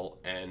difficult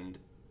and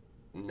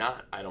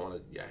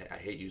I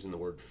hate using the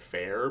word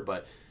fair,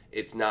 but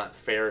it's not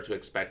fair to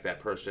expect that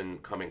person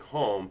coming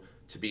home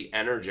to be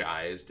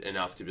energized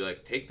enough to be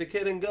like, take the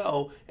kid and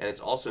go. And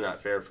it's also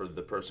not fair for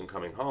the person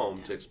coming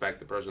home to expect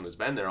the person that's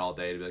been there all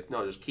day to be like,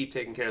 no, just keep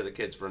taking care of the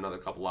kids for another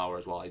couple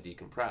hours while I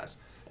decompress.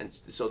 And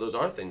so those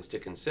are things to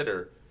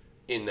consider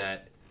in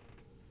that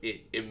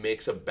it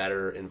makes a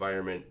better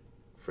environment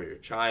for your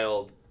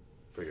child,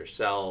 for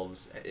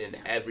yourselves, and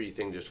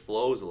everything just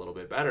flows a little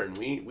bit better. And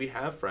we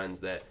have friends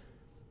that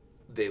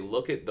they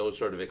look at those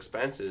sort of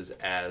expenses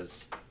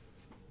as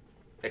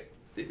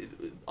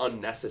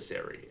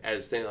unnecessary,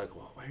 as things like,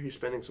 well, why are you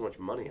spending so much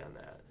money on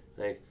that?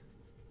 Like,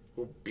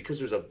 well, because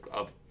there's a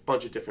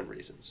bunch of different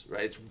reasons,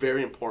 right? It's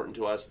very important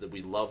to us that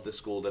we love the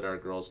school that our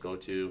girls go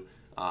to.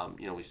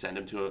 We send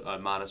them to a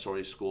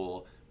Montessori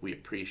school. We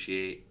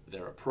appreciate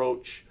their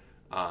approach.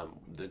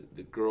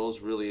 The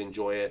girls really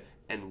enjoy it,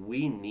 and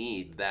we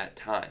need that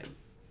time.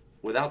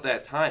 Without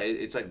that time,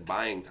 it's like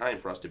buying time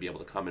for us to be able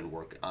to come and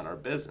work on our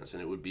business,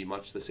 and it would be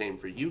much the same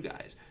for you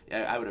guys.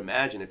 I would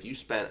imagine if you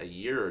spent a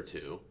year or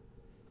two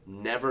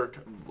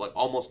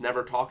almost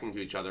never talking to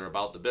each other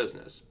about the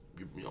business.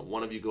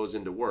 One of you goes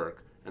into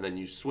work, and then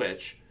you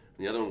switch,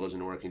 and the other one goes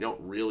into work, and you don't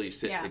really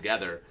sit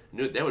together.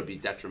 That would be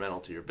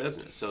detrimental to your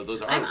business. So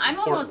those are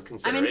important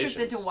considerations. I'm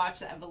interested to watch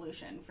the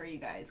evolution for you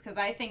guys, because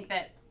I think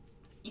that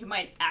you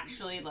might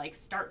actually like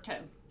start to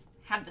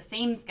have the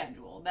same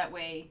schedule. That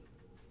way,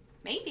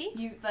 maybe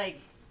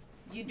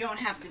you don't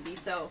have to be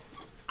so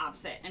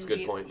opposite. That's a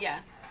good point. Yeah.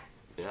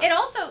 It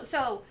also,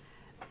 so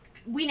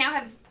we now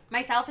have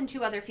myself and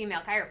 2 other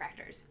female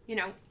chiropractors.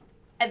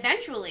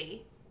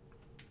 Eventually,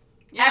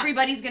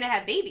 everybody's gonna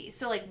have babies.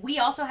 So like, we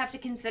also have to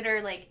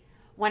consider like,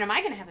 when am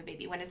I gonna have a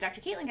baby? When is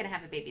Dr. Caitlin gonna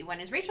have a baby? When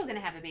is Rachel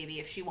gonna have a baby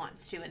if she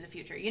wants to in the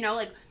future?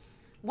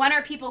 When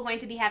are people going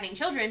to be having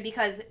children?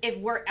 Because if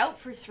we're out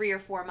for 3 or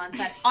 4 months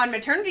on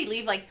maternity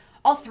leave, like,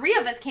 all 3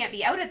 of us can't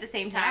be out at the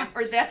same time,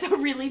 or that's a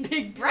really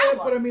big problem.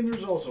 Yeah, but I mean,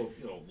 there's also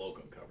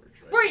locum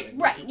coverage, right?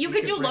 Right. You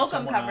could do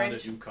locum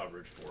coverage. To do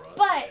coverage for us.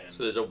 But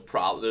so there's a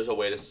problem. There's a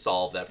way to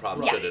solve that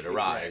problem should it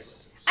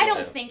arise. Exactly. I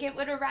don't think it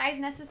would arise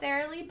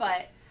necessarily,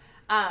 but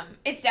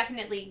it's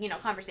definitely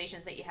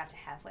conversations that you have to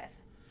have with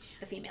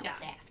the female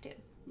staff too.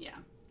 Yeah.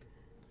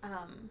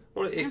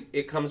 Well,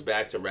 it comes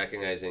back to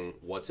recognizing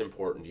what's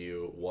important to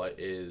you. What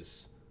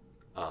is,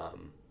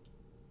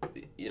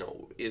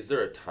 is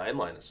there a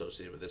timeline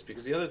associated with this?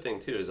 Because the other thing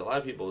too is a lot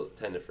of people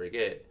tend to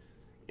forget,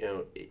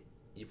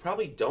 you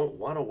probably don't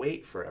want to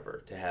wait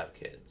forever to have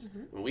kids.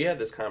 Mm-hmm. And we had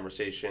this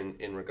conversation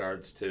in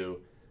regards to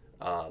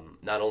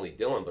not only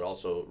Dylan but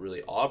also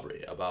really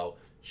Aubrey about,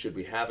 should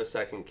we have a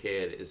second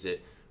kid? Is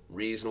it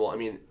reasonable? I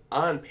mean,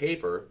 on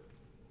paper,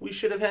 we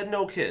should have had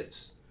no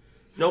kids.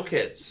 No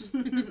kids.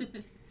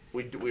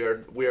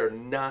 We are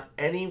not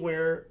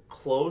anywhere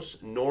close,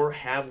 nor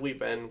have we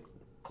been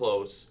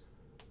close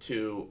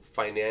to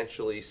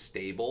financially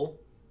stable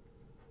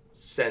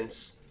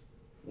since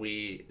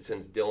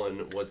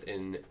Dylan was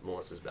in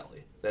Melissa's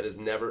belly. That is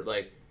never,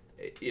 like,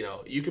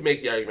 you could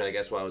make the argument, I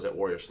guess, while I was at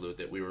Warrior Salute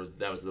that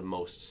that was the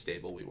most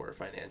stable we were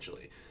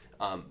financially.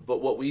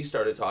 But what we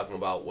started talking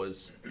about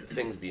was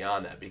things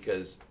beyond that,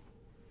 because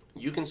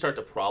you can start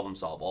to problem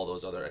solve all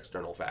those other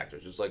external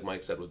factors, just like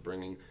Mike said with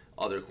bringing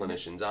other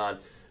clinicians on.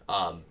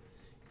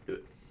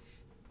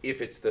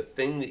 If it's the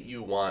thing that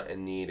you want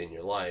and need in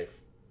your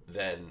life,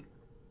 then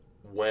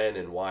when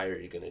and why are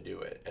you going to do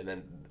it? And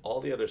then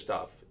all the other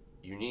stuff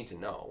you need to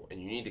know, and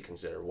you need to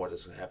consider what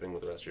is happening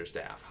with the rest of your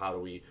staff. How do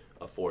we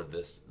afford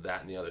this,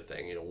 that, and the other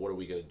thing? What are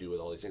we going to do with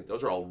all these things?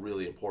 Those are all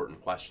really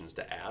important questions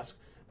to ask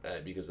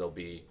because there'll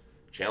be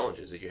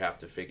challenges that you have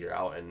to figure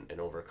out and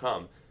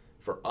overcome.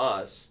 For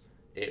us,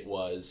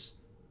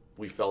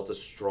 we felt a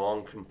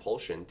strong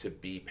compulsion to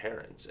be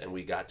parents, and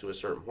we got to a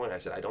certain point. I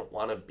said, I don't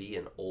want to be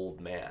an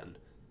old man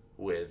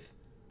with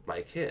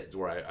my kids,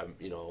 where I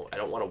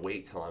don't want to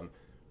wait till I'm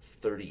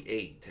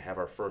 38 to have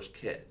our first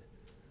kid.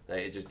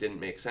 It just didn't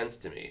make sense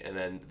to me. And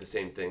then the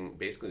same thing,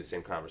 basically the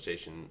same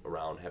conversation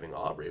around having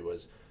Aubrey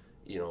was,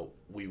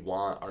 we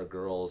want our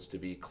girls to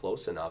be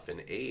close enough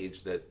in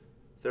age that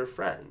they're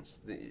friends.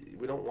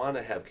 We don't want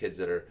to have kids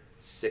that are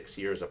 6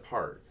 years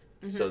apart,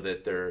 so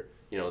that they're,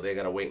 they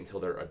got to wait until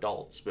they're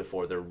adults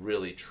before they're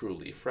really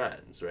truly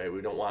friends, right?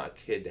 We don't want a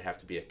kid to have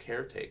to be a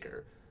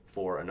caretaker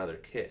for another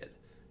kid,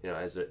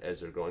 as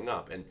they're growing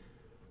up. And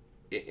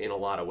in a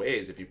lot of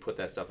ways, if you put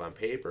that stuff on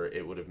paper,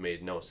 it would have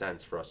made no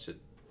sense for us to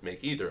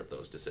make either of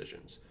those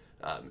decisions.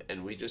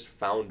 And we just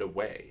found a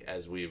way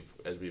as we've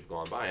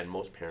gone by, and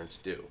most parents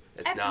do.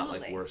 It's Absolutely.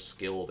 not like we're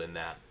skilled in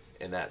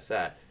that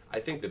set. I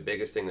think the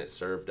biggest thing that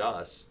served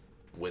us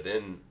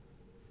within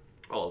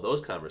all of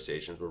those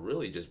conversations were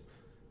really just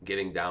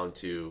getting down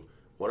to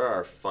what are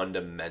our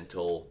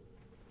fundamental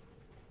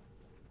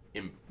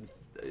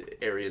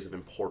areas of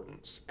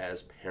importance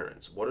as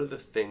parents. What are the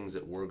things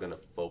that we're going to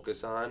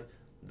focus on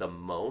the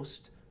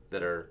most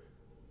that are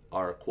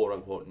quote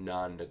unquote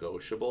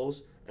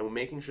non-negotiables, and we're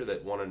making sure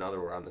that one another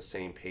we're on the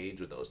same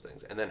page with those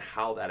things. And then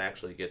how that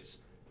actually gets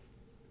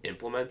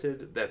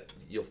implemented, that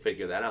you'll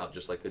figure that out,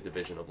 just like the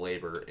division of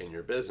labor in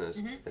your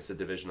business. It's the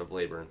division of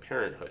labor in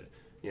parenthood,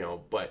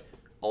 but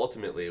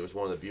ultimately it was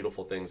one of the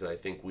beautiful things that I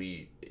think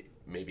we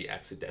maybe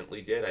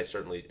accidentally did. I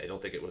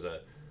don't think it was a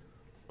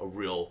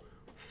real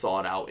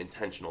thought out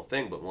intentional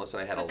thing, but Melissa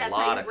and I had a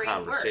lot of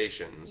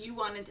conversations. Works. You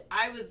wanted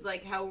I was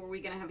like, how are we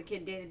going to have a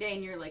kid day to day?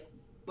 And you're like,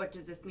 what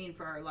does this mean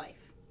for our life?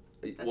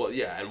 Well,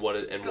 yeah, and what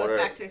goes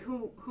back to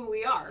who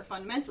we are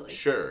fundamentally.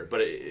 Sure,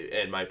 but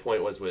and my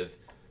point was with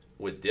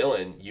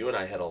Dylan, you and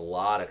I had a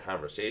lot of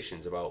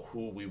conversations about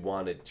who we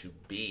wanted to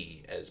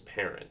be as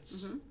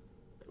parents.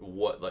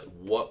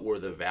 What were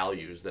the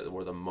values that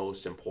were the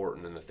most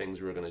important and the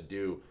things we were going to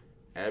do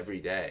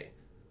every day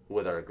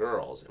with our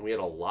girls. And we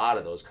had a lot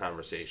of those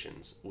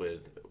conversations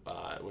with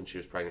when she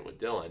was pregnant with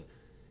Dylan.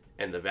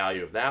 And the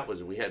value of that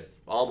was we had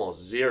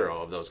almost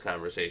zero of those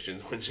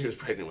conversations when she was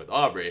pregnant with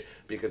Aubrey,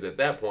 because at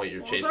that point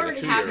you're chasing a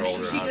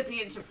 2-year-old. She just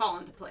needed to fall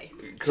into place.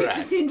 Correct.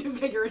 She just needed to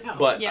figure it out.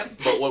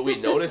 But what we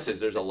notice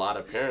is there's a lot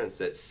of parents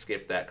that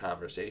skip that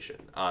conversation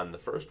on the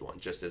first one,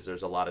 just as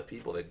there's a lot of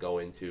people that go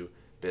into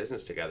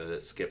business together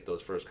that skip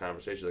those first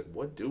conversations. Like,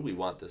 what do we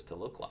want this to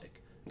look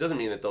like? It doesn't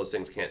mean that those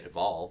things can't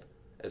evolve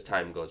as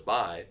time goes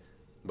by,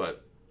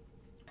 but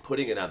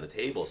putting it on the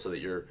table so that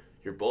you're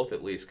both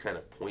at least kind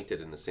of pointed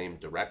in the same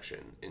direction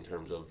in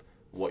terms of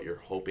what you're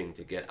hoping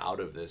to get out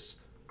of this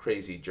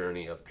crazy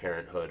journey of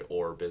parenthood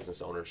or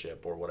business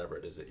ownership or whatever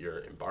it is that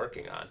you're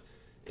embarking on.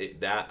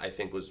 That, I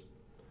think, was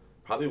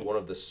probably one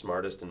of the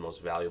smartest and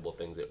most valuable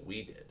things that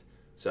we did.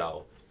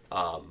 So,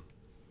 I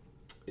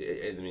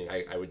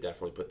would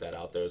definitely put that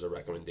out there as a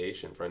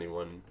recommendation for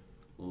anyone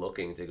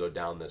looking to go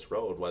down this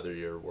road, whether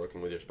you're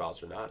working with your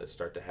spouse or not, is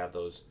start to have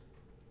those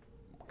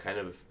kind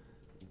of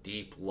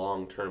deep,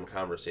 long-term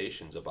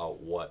conversations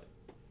about what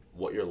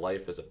your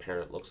life as a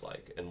parent looks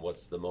like and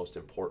what's the most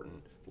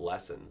important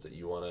lessons that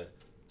you want to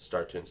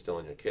start to instill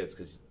in your kids.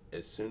 Because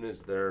as soon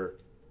as they're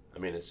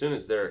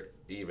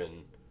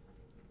even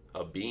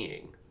a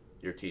being,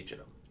 you're teaching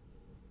them.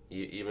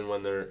 Even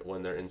when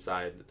they're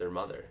inside their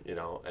mother,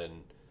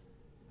 and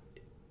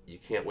you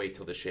can't wait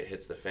till the shit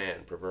hits the fan,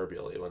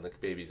 proverbially, when the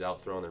baby's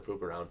out throwing their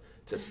poop around,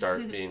 to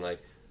start being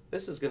like,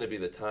 this is going to be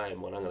the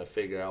time when I'm going to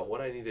figure out what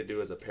I need to do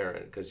as a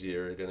parent, because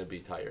you're going to be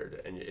tired.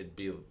 And it'd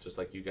be just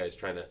like you guys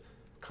trying to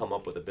come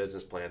up with a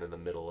business plan in the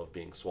middle of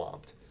being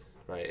swamped,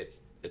 right?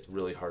 It's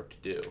really hard to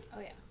do. Oh,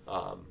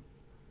 yeah.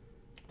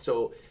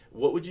 So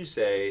what would you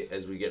say,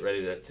 as we get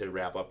ready to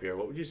wrap up here,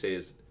 what would you say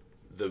is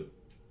the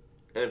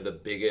kind of the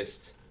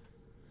biggest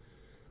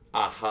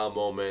aha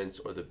moments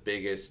or the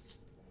biggest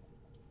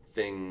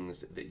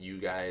things that you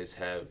guys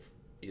have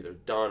either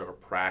done or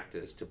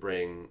practiced to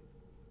bring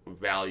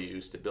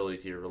value, stability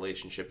to your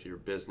relationship, to your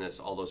business,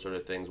 all those sort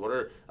of things? What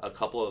are a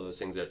couple of those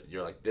things that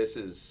you're like,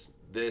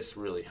 this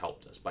really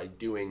helped us by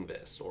doing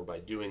this or by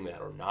doing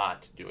that, or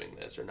not doing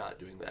this or not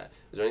doing that?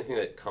 Is there anything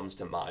that comes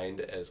to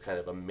mind as kind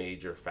of a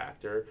major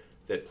factor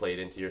that played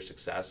into your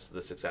success,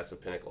 the success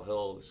of Pinnacle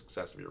Hill, the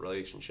success of your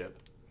relationship?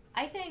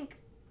 I think,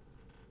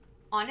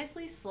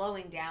 honestly,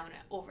 slowing down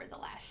over the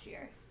last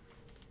year,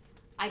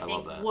 I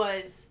think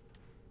was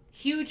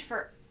huge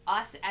for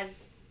us as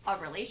a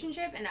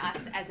relationship and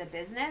us as a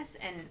business,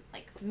 and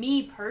like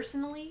me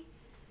personally.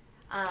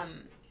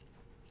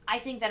 I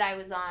think that I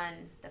was on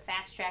the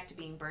fast track to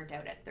being burnt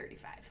out at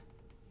 35,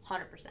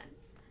 100%.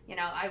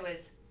 I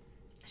was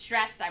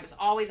stressed. I was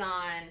always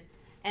on,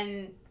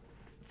 and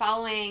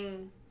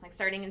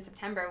starting in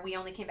September, we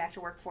only came back to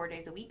work 4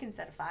 days a week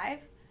instead of 5.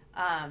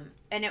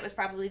 And it was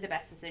probably the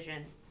best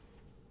decision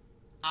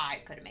I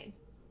could have made.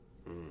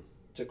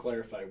 To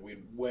clarify,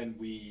 when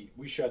we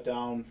shut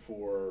down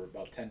for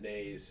about 10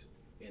 days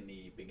in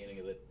the beginning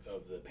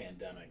of the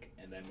pandemic,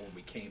 and then when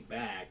we came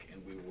back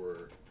and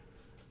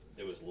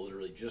there was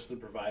literally just the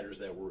providers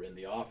that were in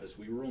the office.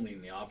 We were only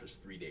in the office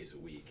 3 days a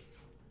week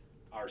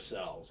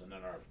ourselves, and then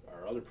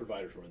our other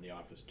providers were in the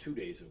office 2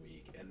 days a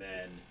week, and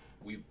then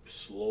we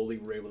slowly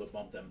were able to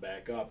bump them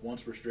back up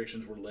once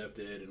restrictions were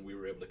lifted and we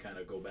were able to kind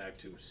of go back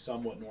to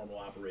somewhat normal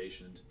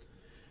operations.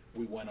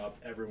 We went up,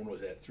 everyone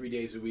was at 3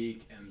 days a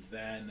week, and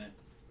then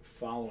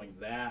following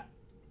that,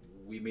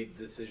 we made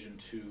the decision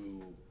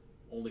to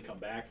only come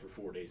back for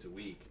 4 days a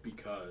week,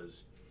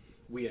 because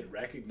we had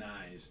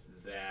recognized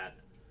that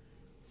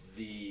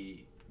the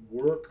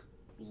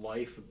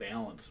work-life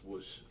balance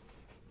was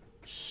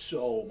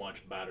so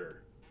much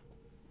better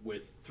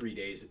with 3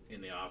 days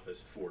in the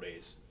office, 4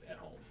 days at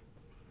home.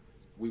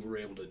 we were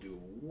able to do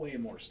way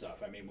more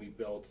stuff. I mean,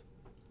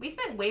 We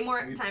spent way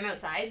more time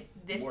outside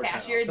this more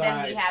past time year than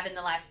outside. we have in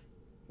the last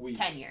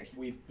 10 years.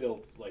 We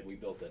built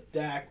a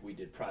deck. We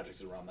did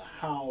projects around the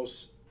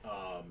house,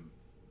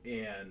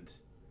 and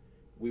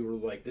we were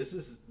like,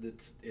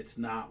 it's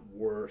not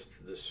worth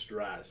the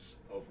stress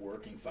of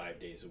working 5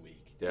 days a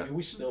week. Yeah. I mean,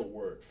 we still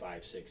work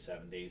 5, 6,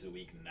 7 days a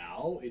week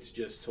now. It's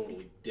just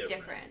totally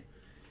different.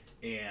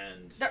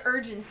 And the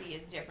urgency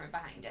is different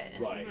behind it.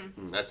 And, right.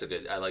 That's a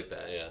good. I like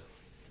that. Yeah.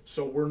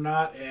 So we're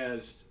not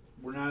as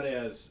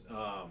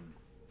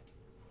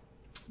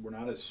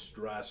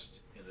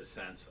stressed in the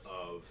sense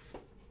of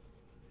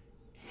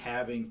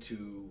having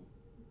to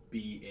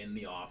be in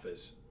the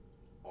office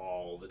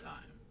all the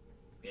time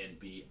and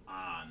be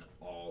on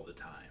all the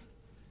time.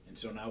 And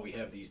so now we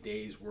have these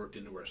days worked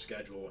into our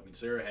schedule. I mean,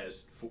 Sarah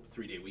has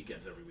 3-day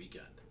weekends every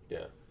weekend.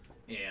 Yeah.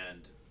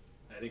 And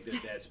I think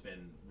that's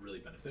been really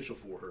beneficial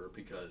for her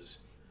because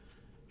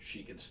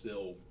she can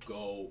still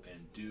go and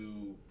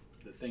do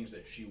the things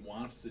that she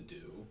wants to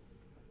do,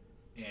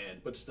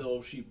 but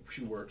still she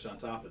works on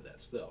top of that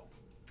still.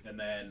 And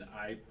then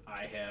I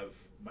have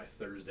my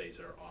Thursdays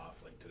are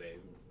off. Like today,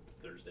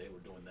 Thursday, we're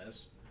doing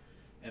this.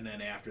 And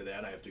then after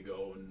that, I have to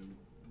go and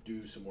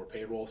do some more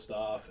payroll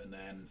stuff. And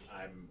then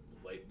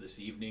this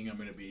evening, I'm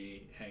going to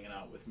be hanging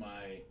out with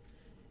my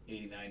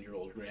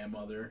 89-year-old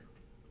grandmother,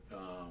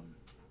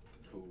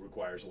 who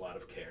requires a lot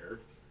of care.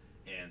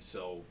 And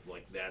so,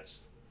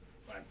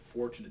 I'm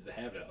fortunate to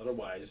have it.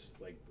 Otherwise,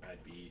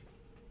 I'd be,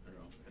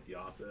 at the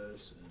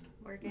office and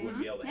Working. we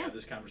wouldn't be able to have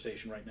this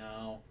conversation right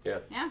now. Yeah.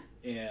 Yeah.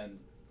 And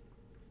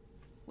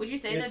would you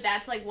say that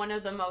that's one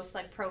of the most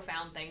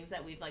profound things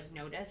that we've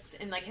noticed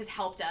and has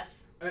helped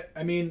us?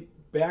 I mean,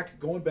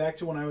 going back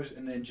to when I was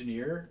an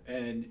engineer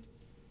and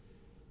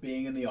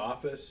being in the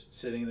office,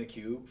 sitting in the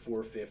cube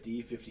for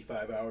 50,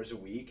 55 hours a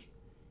week,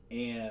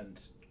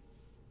 and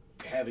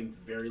having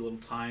very little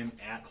time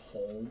at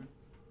home,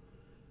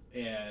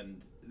 and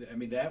I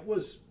mean that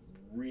was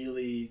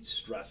really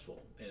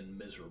stressful and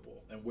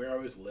miserable. And where I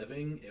was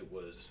living, it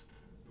was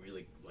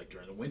really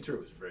during the winter,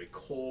 it was very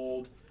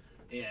cold,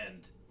 and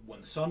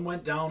when the sun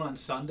went down on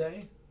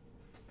Sunday,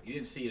 you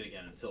didn't see it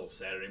again until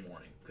Saturday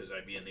morning, because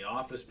I'd be in the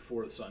office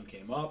before the sun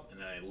came up,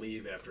 and then I'd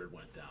leave after it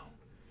went down.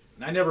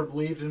 And I never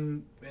believed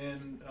in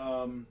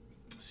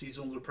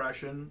seasonal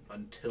depression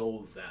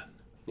until then.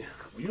 Yeah.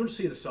 When you don't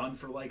see the sun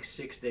for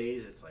 6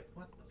 days, it's like,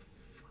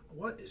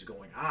 what is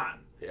going on?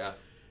 Yeah.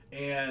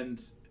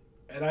 And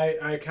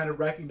I kind of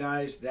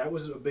recognized that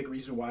was a big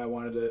reason why I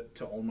wanted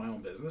to own my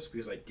own business,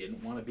 because I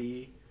didn't want to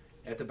be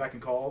at the beck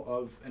and call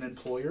of an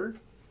employer.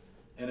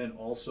 And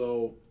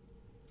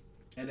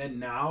then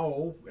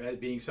now, as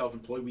being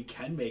self-employed, we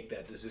can make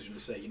that decision to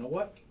say, you know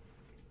what?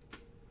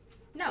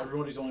 No.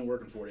 Everybody's only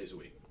working 4 days a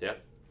week. Yeah.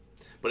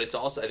 But it's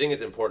also, I think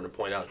it's important to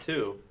point out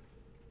too,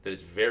 that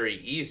it's very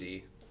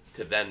easy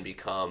to then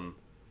become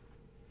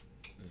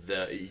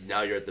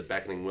now you're at the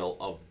beckoning will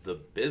of the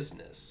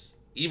business.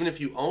 Even if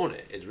you own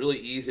it, it's really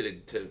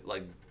easy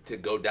to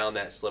go down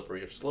that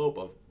slippery slope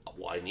of,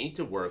 well, I need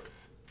to work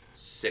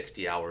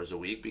 60 hours a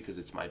week because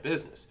it's my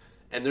business.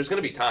 And there's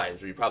going to be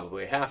times where you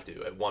probably have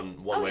to at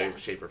one way,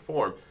 shape, or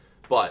form.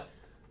 But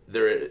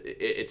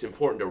it's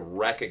important to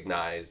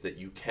recognize that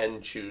you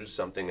can choose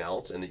something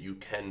else and that you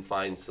can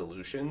find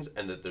solutions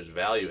and that there's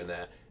value in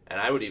that. And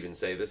I would even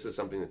say this is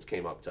something that's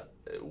came up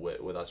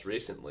with us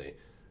recently.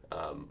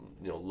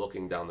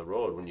 Looking down the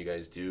road, when you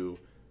guys do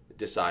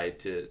decide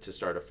to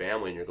start a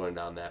family and you're going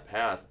down that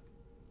path,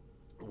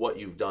 what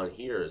you've done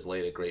here is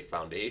laid a great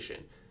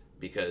foundation,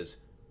 because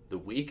the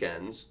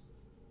weekends,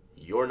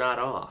 you're not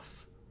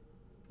off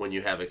when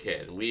you have a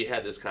kid. And we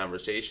had this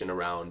conversation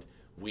around,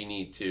 we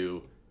need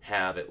to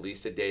have at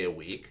least a day a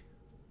week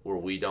where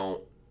we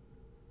don't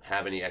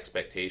have any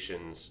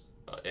expectations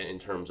in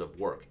terms of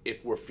work.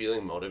 If we're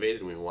feeling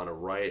motivated and we want to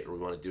write or we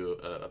want to do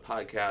a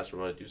podcast or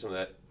we want to do some of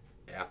that,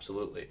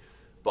 absolutely.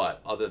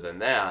 But other than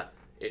that,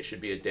 it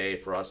should be a day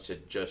for us to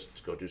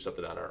just go do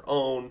something on our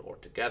own or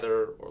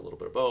together or a little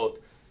bit of both.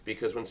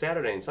 Because when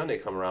Saturday and Sunday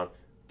come around,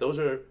 those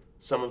are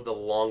some of the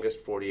longest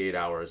 48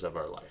 hours of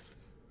our life,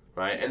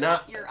 right?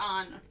 You're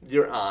on.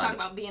 Talk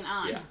about being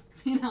on. Yeah.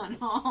 Being on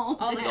all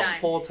the day. time. The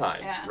whole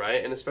time, Yeah.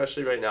 right? And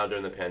especially right now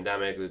during the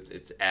pandemic,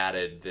 it's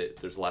added that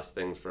there's less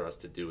things for us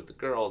to do with the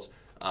girls.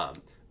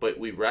 But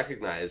we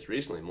recognized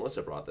recently,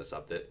 Melissa brought this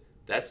up,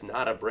 that's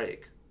not a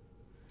break.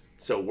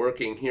 So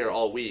working here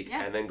all week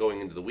and then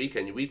going into the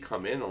weekend, we'd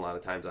come in a lot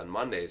of times on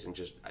Mondays and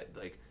just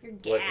You're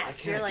I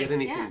gassed. can't You're get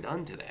anything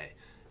done today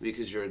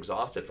because you're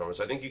exhausted from it.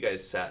 So I think you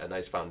guys set a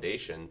nice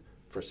foundation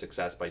for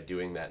success by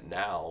doing that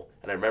now.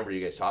 And I remember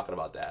you guys talking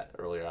about that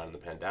earlier on in the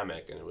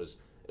pandemic, and it was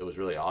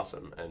really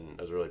awesome. And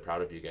I was really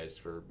proud of you guys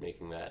for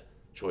making that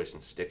choice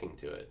and sticking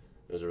to it.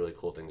 It was a really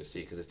cool thing to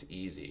see, because it's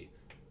easy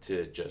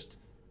to just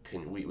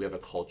we have a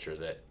culture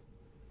that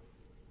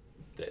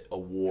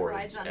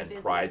awards and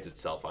prides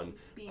itself on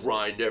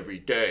grind every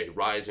day,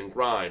 rise and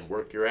grind,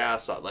 work your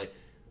ass off.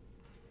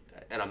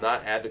 And I'm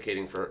not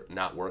advocating for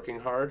not working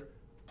hard,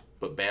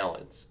 but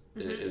balance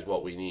is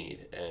what we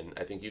need. And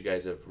I think you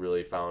guys have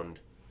really found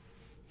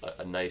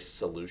a nice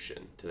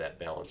solution to that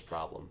balance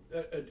problem.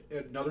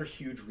 Another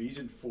huge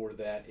reason for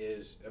that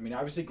is, I mean,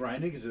 obviously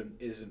grinding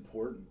is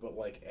important, but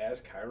like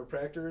as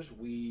chiropractors,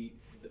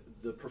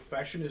 the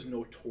profession is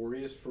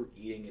notorious for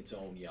eating its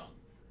own young,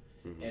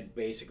 and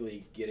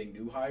basically getting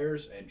new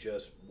hires and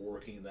just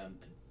working them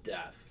to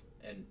death.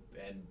 And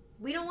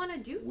we don't want to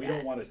do that. We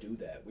don't want to do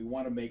that. We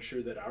want to make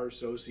sure that our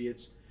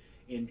associates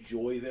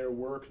enjoy their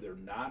work. They're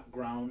not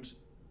ground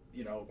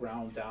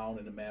down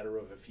in a matter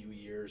of a few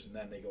years, and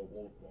then they go,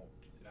 well,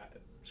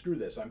 screw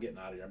this, I'm getting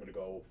out of here. I'm going to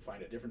go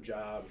find a different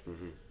job.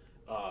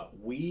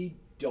 We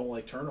don't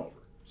like turnover,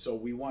 so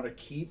we want to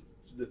keep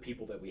the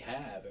people that we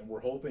have, and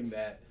we're hoping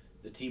that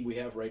the team we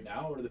have right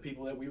now are the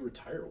people that we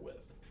retire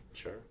with.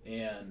 Sure.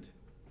 And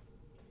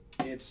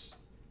it's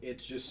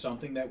just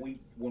something that when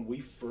we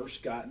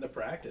first got into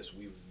practice,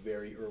 we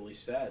very early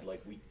said,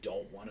 like, we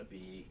don't want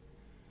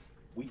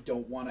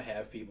to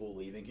have people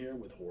leaving here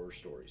with horror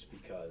stories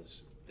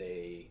because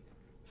they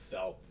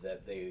felt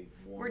that they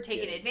weren't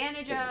taken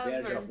advantage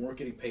of, weren't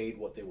getting paid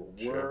what they were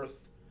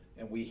worth.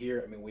 And we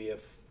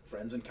have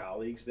friends and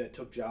colleagues that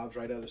took jobs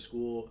right out of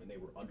school and they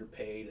were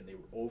underpaid and they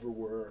were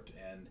overworked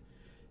and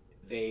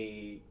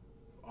they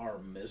are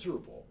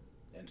miserable.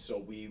 And so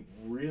we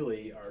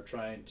really are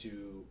trying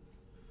to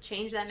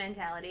change that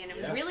mentality, and it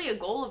was really a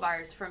goal of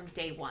ours from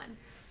day one,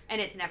 and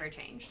it's never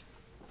changed.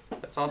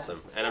 That's awesome.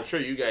 And I'm sure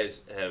you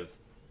guys have,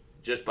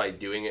 just by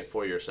doing it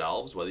for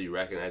yourselves, whether you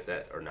recognize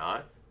that or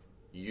not,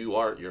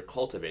 you're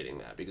cultivating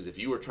that. Because if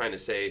you were trying to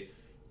say,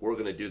 we're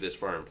going to do this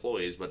for our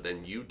employees, but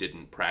then you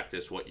didn't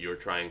practice what you're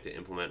trying to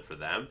implement for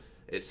them,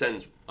 it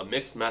sends a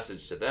mixed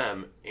message to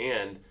them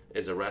and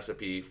is a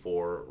recipe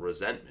for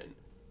resentment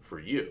for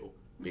you.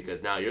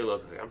 Because now you're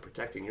looking like, I'm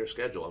protecting your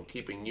schedule, I'm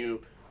keeping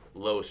you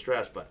low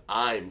stress, but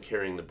I'm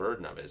carrying the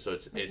burden of it. So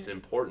it's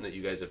important that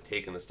you guys have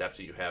taken the steps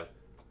that you have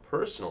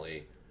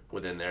personally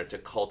within there to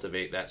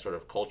cultivate that sort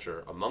of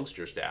culture amongst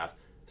your staff,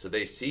 so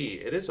they see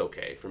it is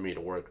okay for me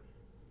to work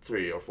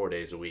 3 or 4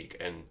 days a week,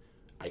 and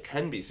I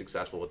can be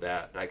successful with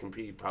that, and I can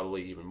be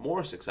probably even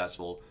more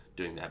successful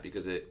doing that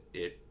because I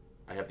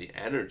have the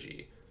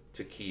energy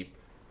to keep,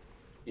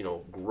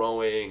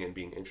 growing and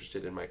being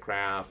interested in my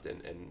craft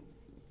and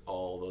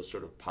all those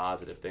sort of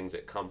positive things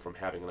that come from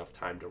having enough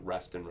time to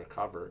rest and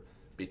recover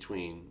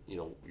between,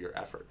 your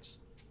efforts.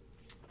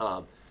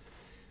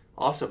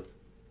 Awesome.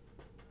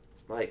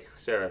 Mike,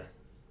 Sarah,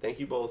 thank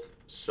you both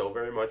so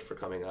very much for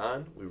coming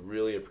on. We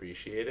really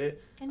appreciate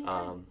it.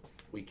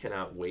 We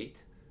cannot wait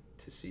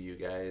to see you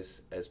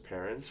guys as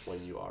parents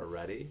when you are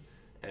ready.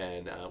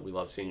 And we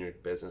love seeing your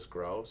business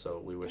grow. So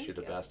we wish you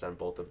the best on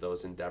both of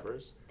those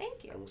endeavors.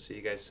 Thank you. And we'll see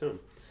you guys soon.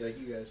 Thank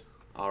you, guys.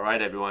 All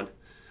right, everyone.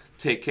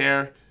 Take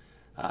care.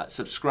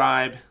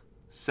 Subscribe.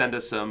 Send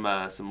us some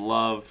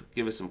love.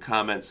 Give us some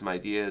comments, some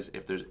ideas,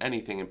 if there's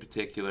anything in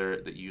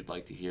particular that you'd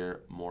like to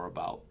hear more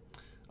about.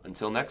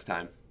 Until next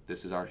time,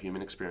 this is Our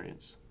Human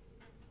Experience.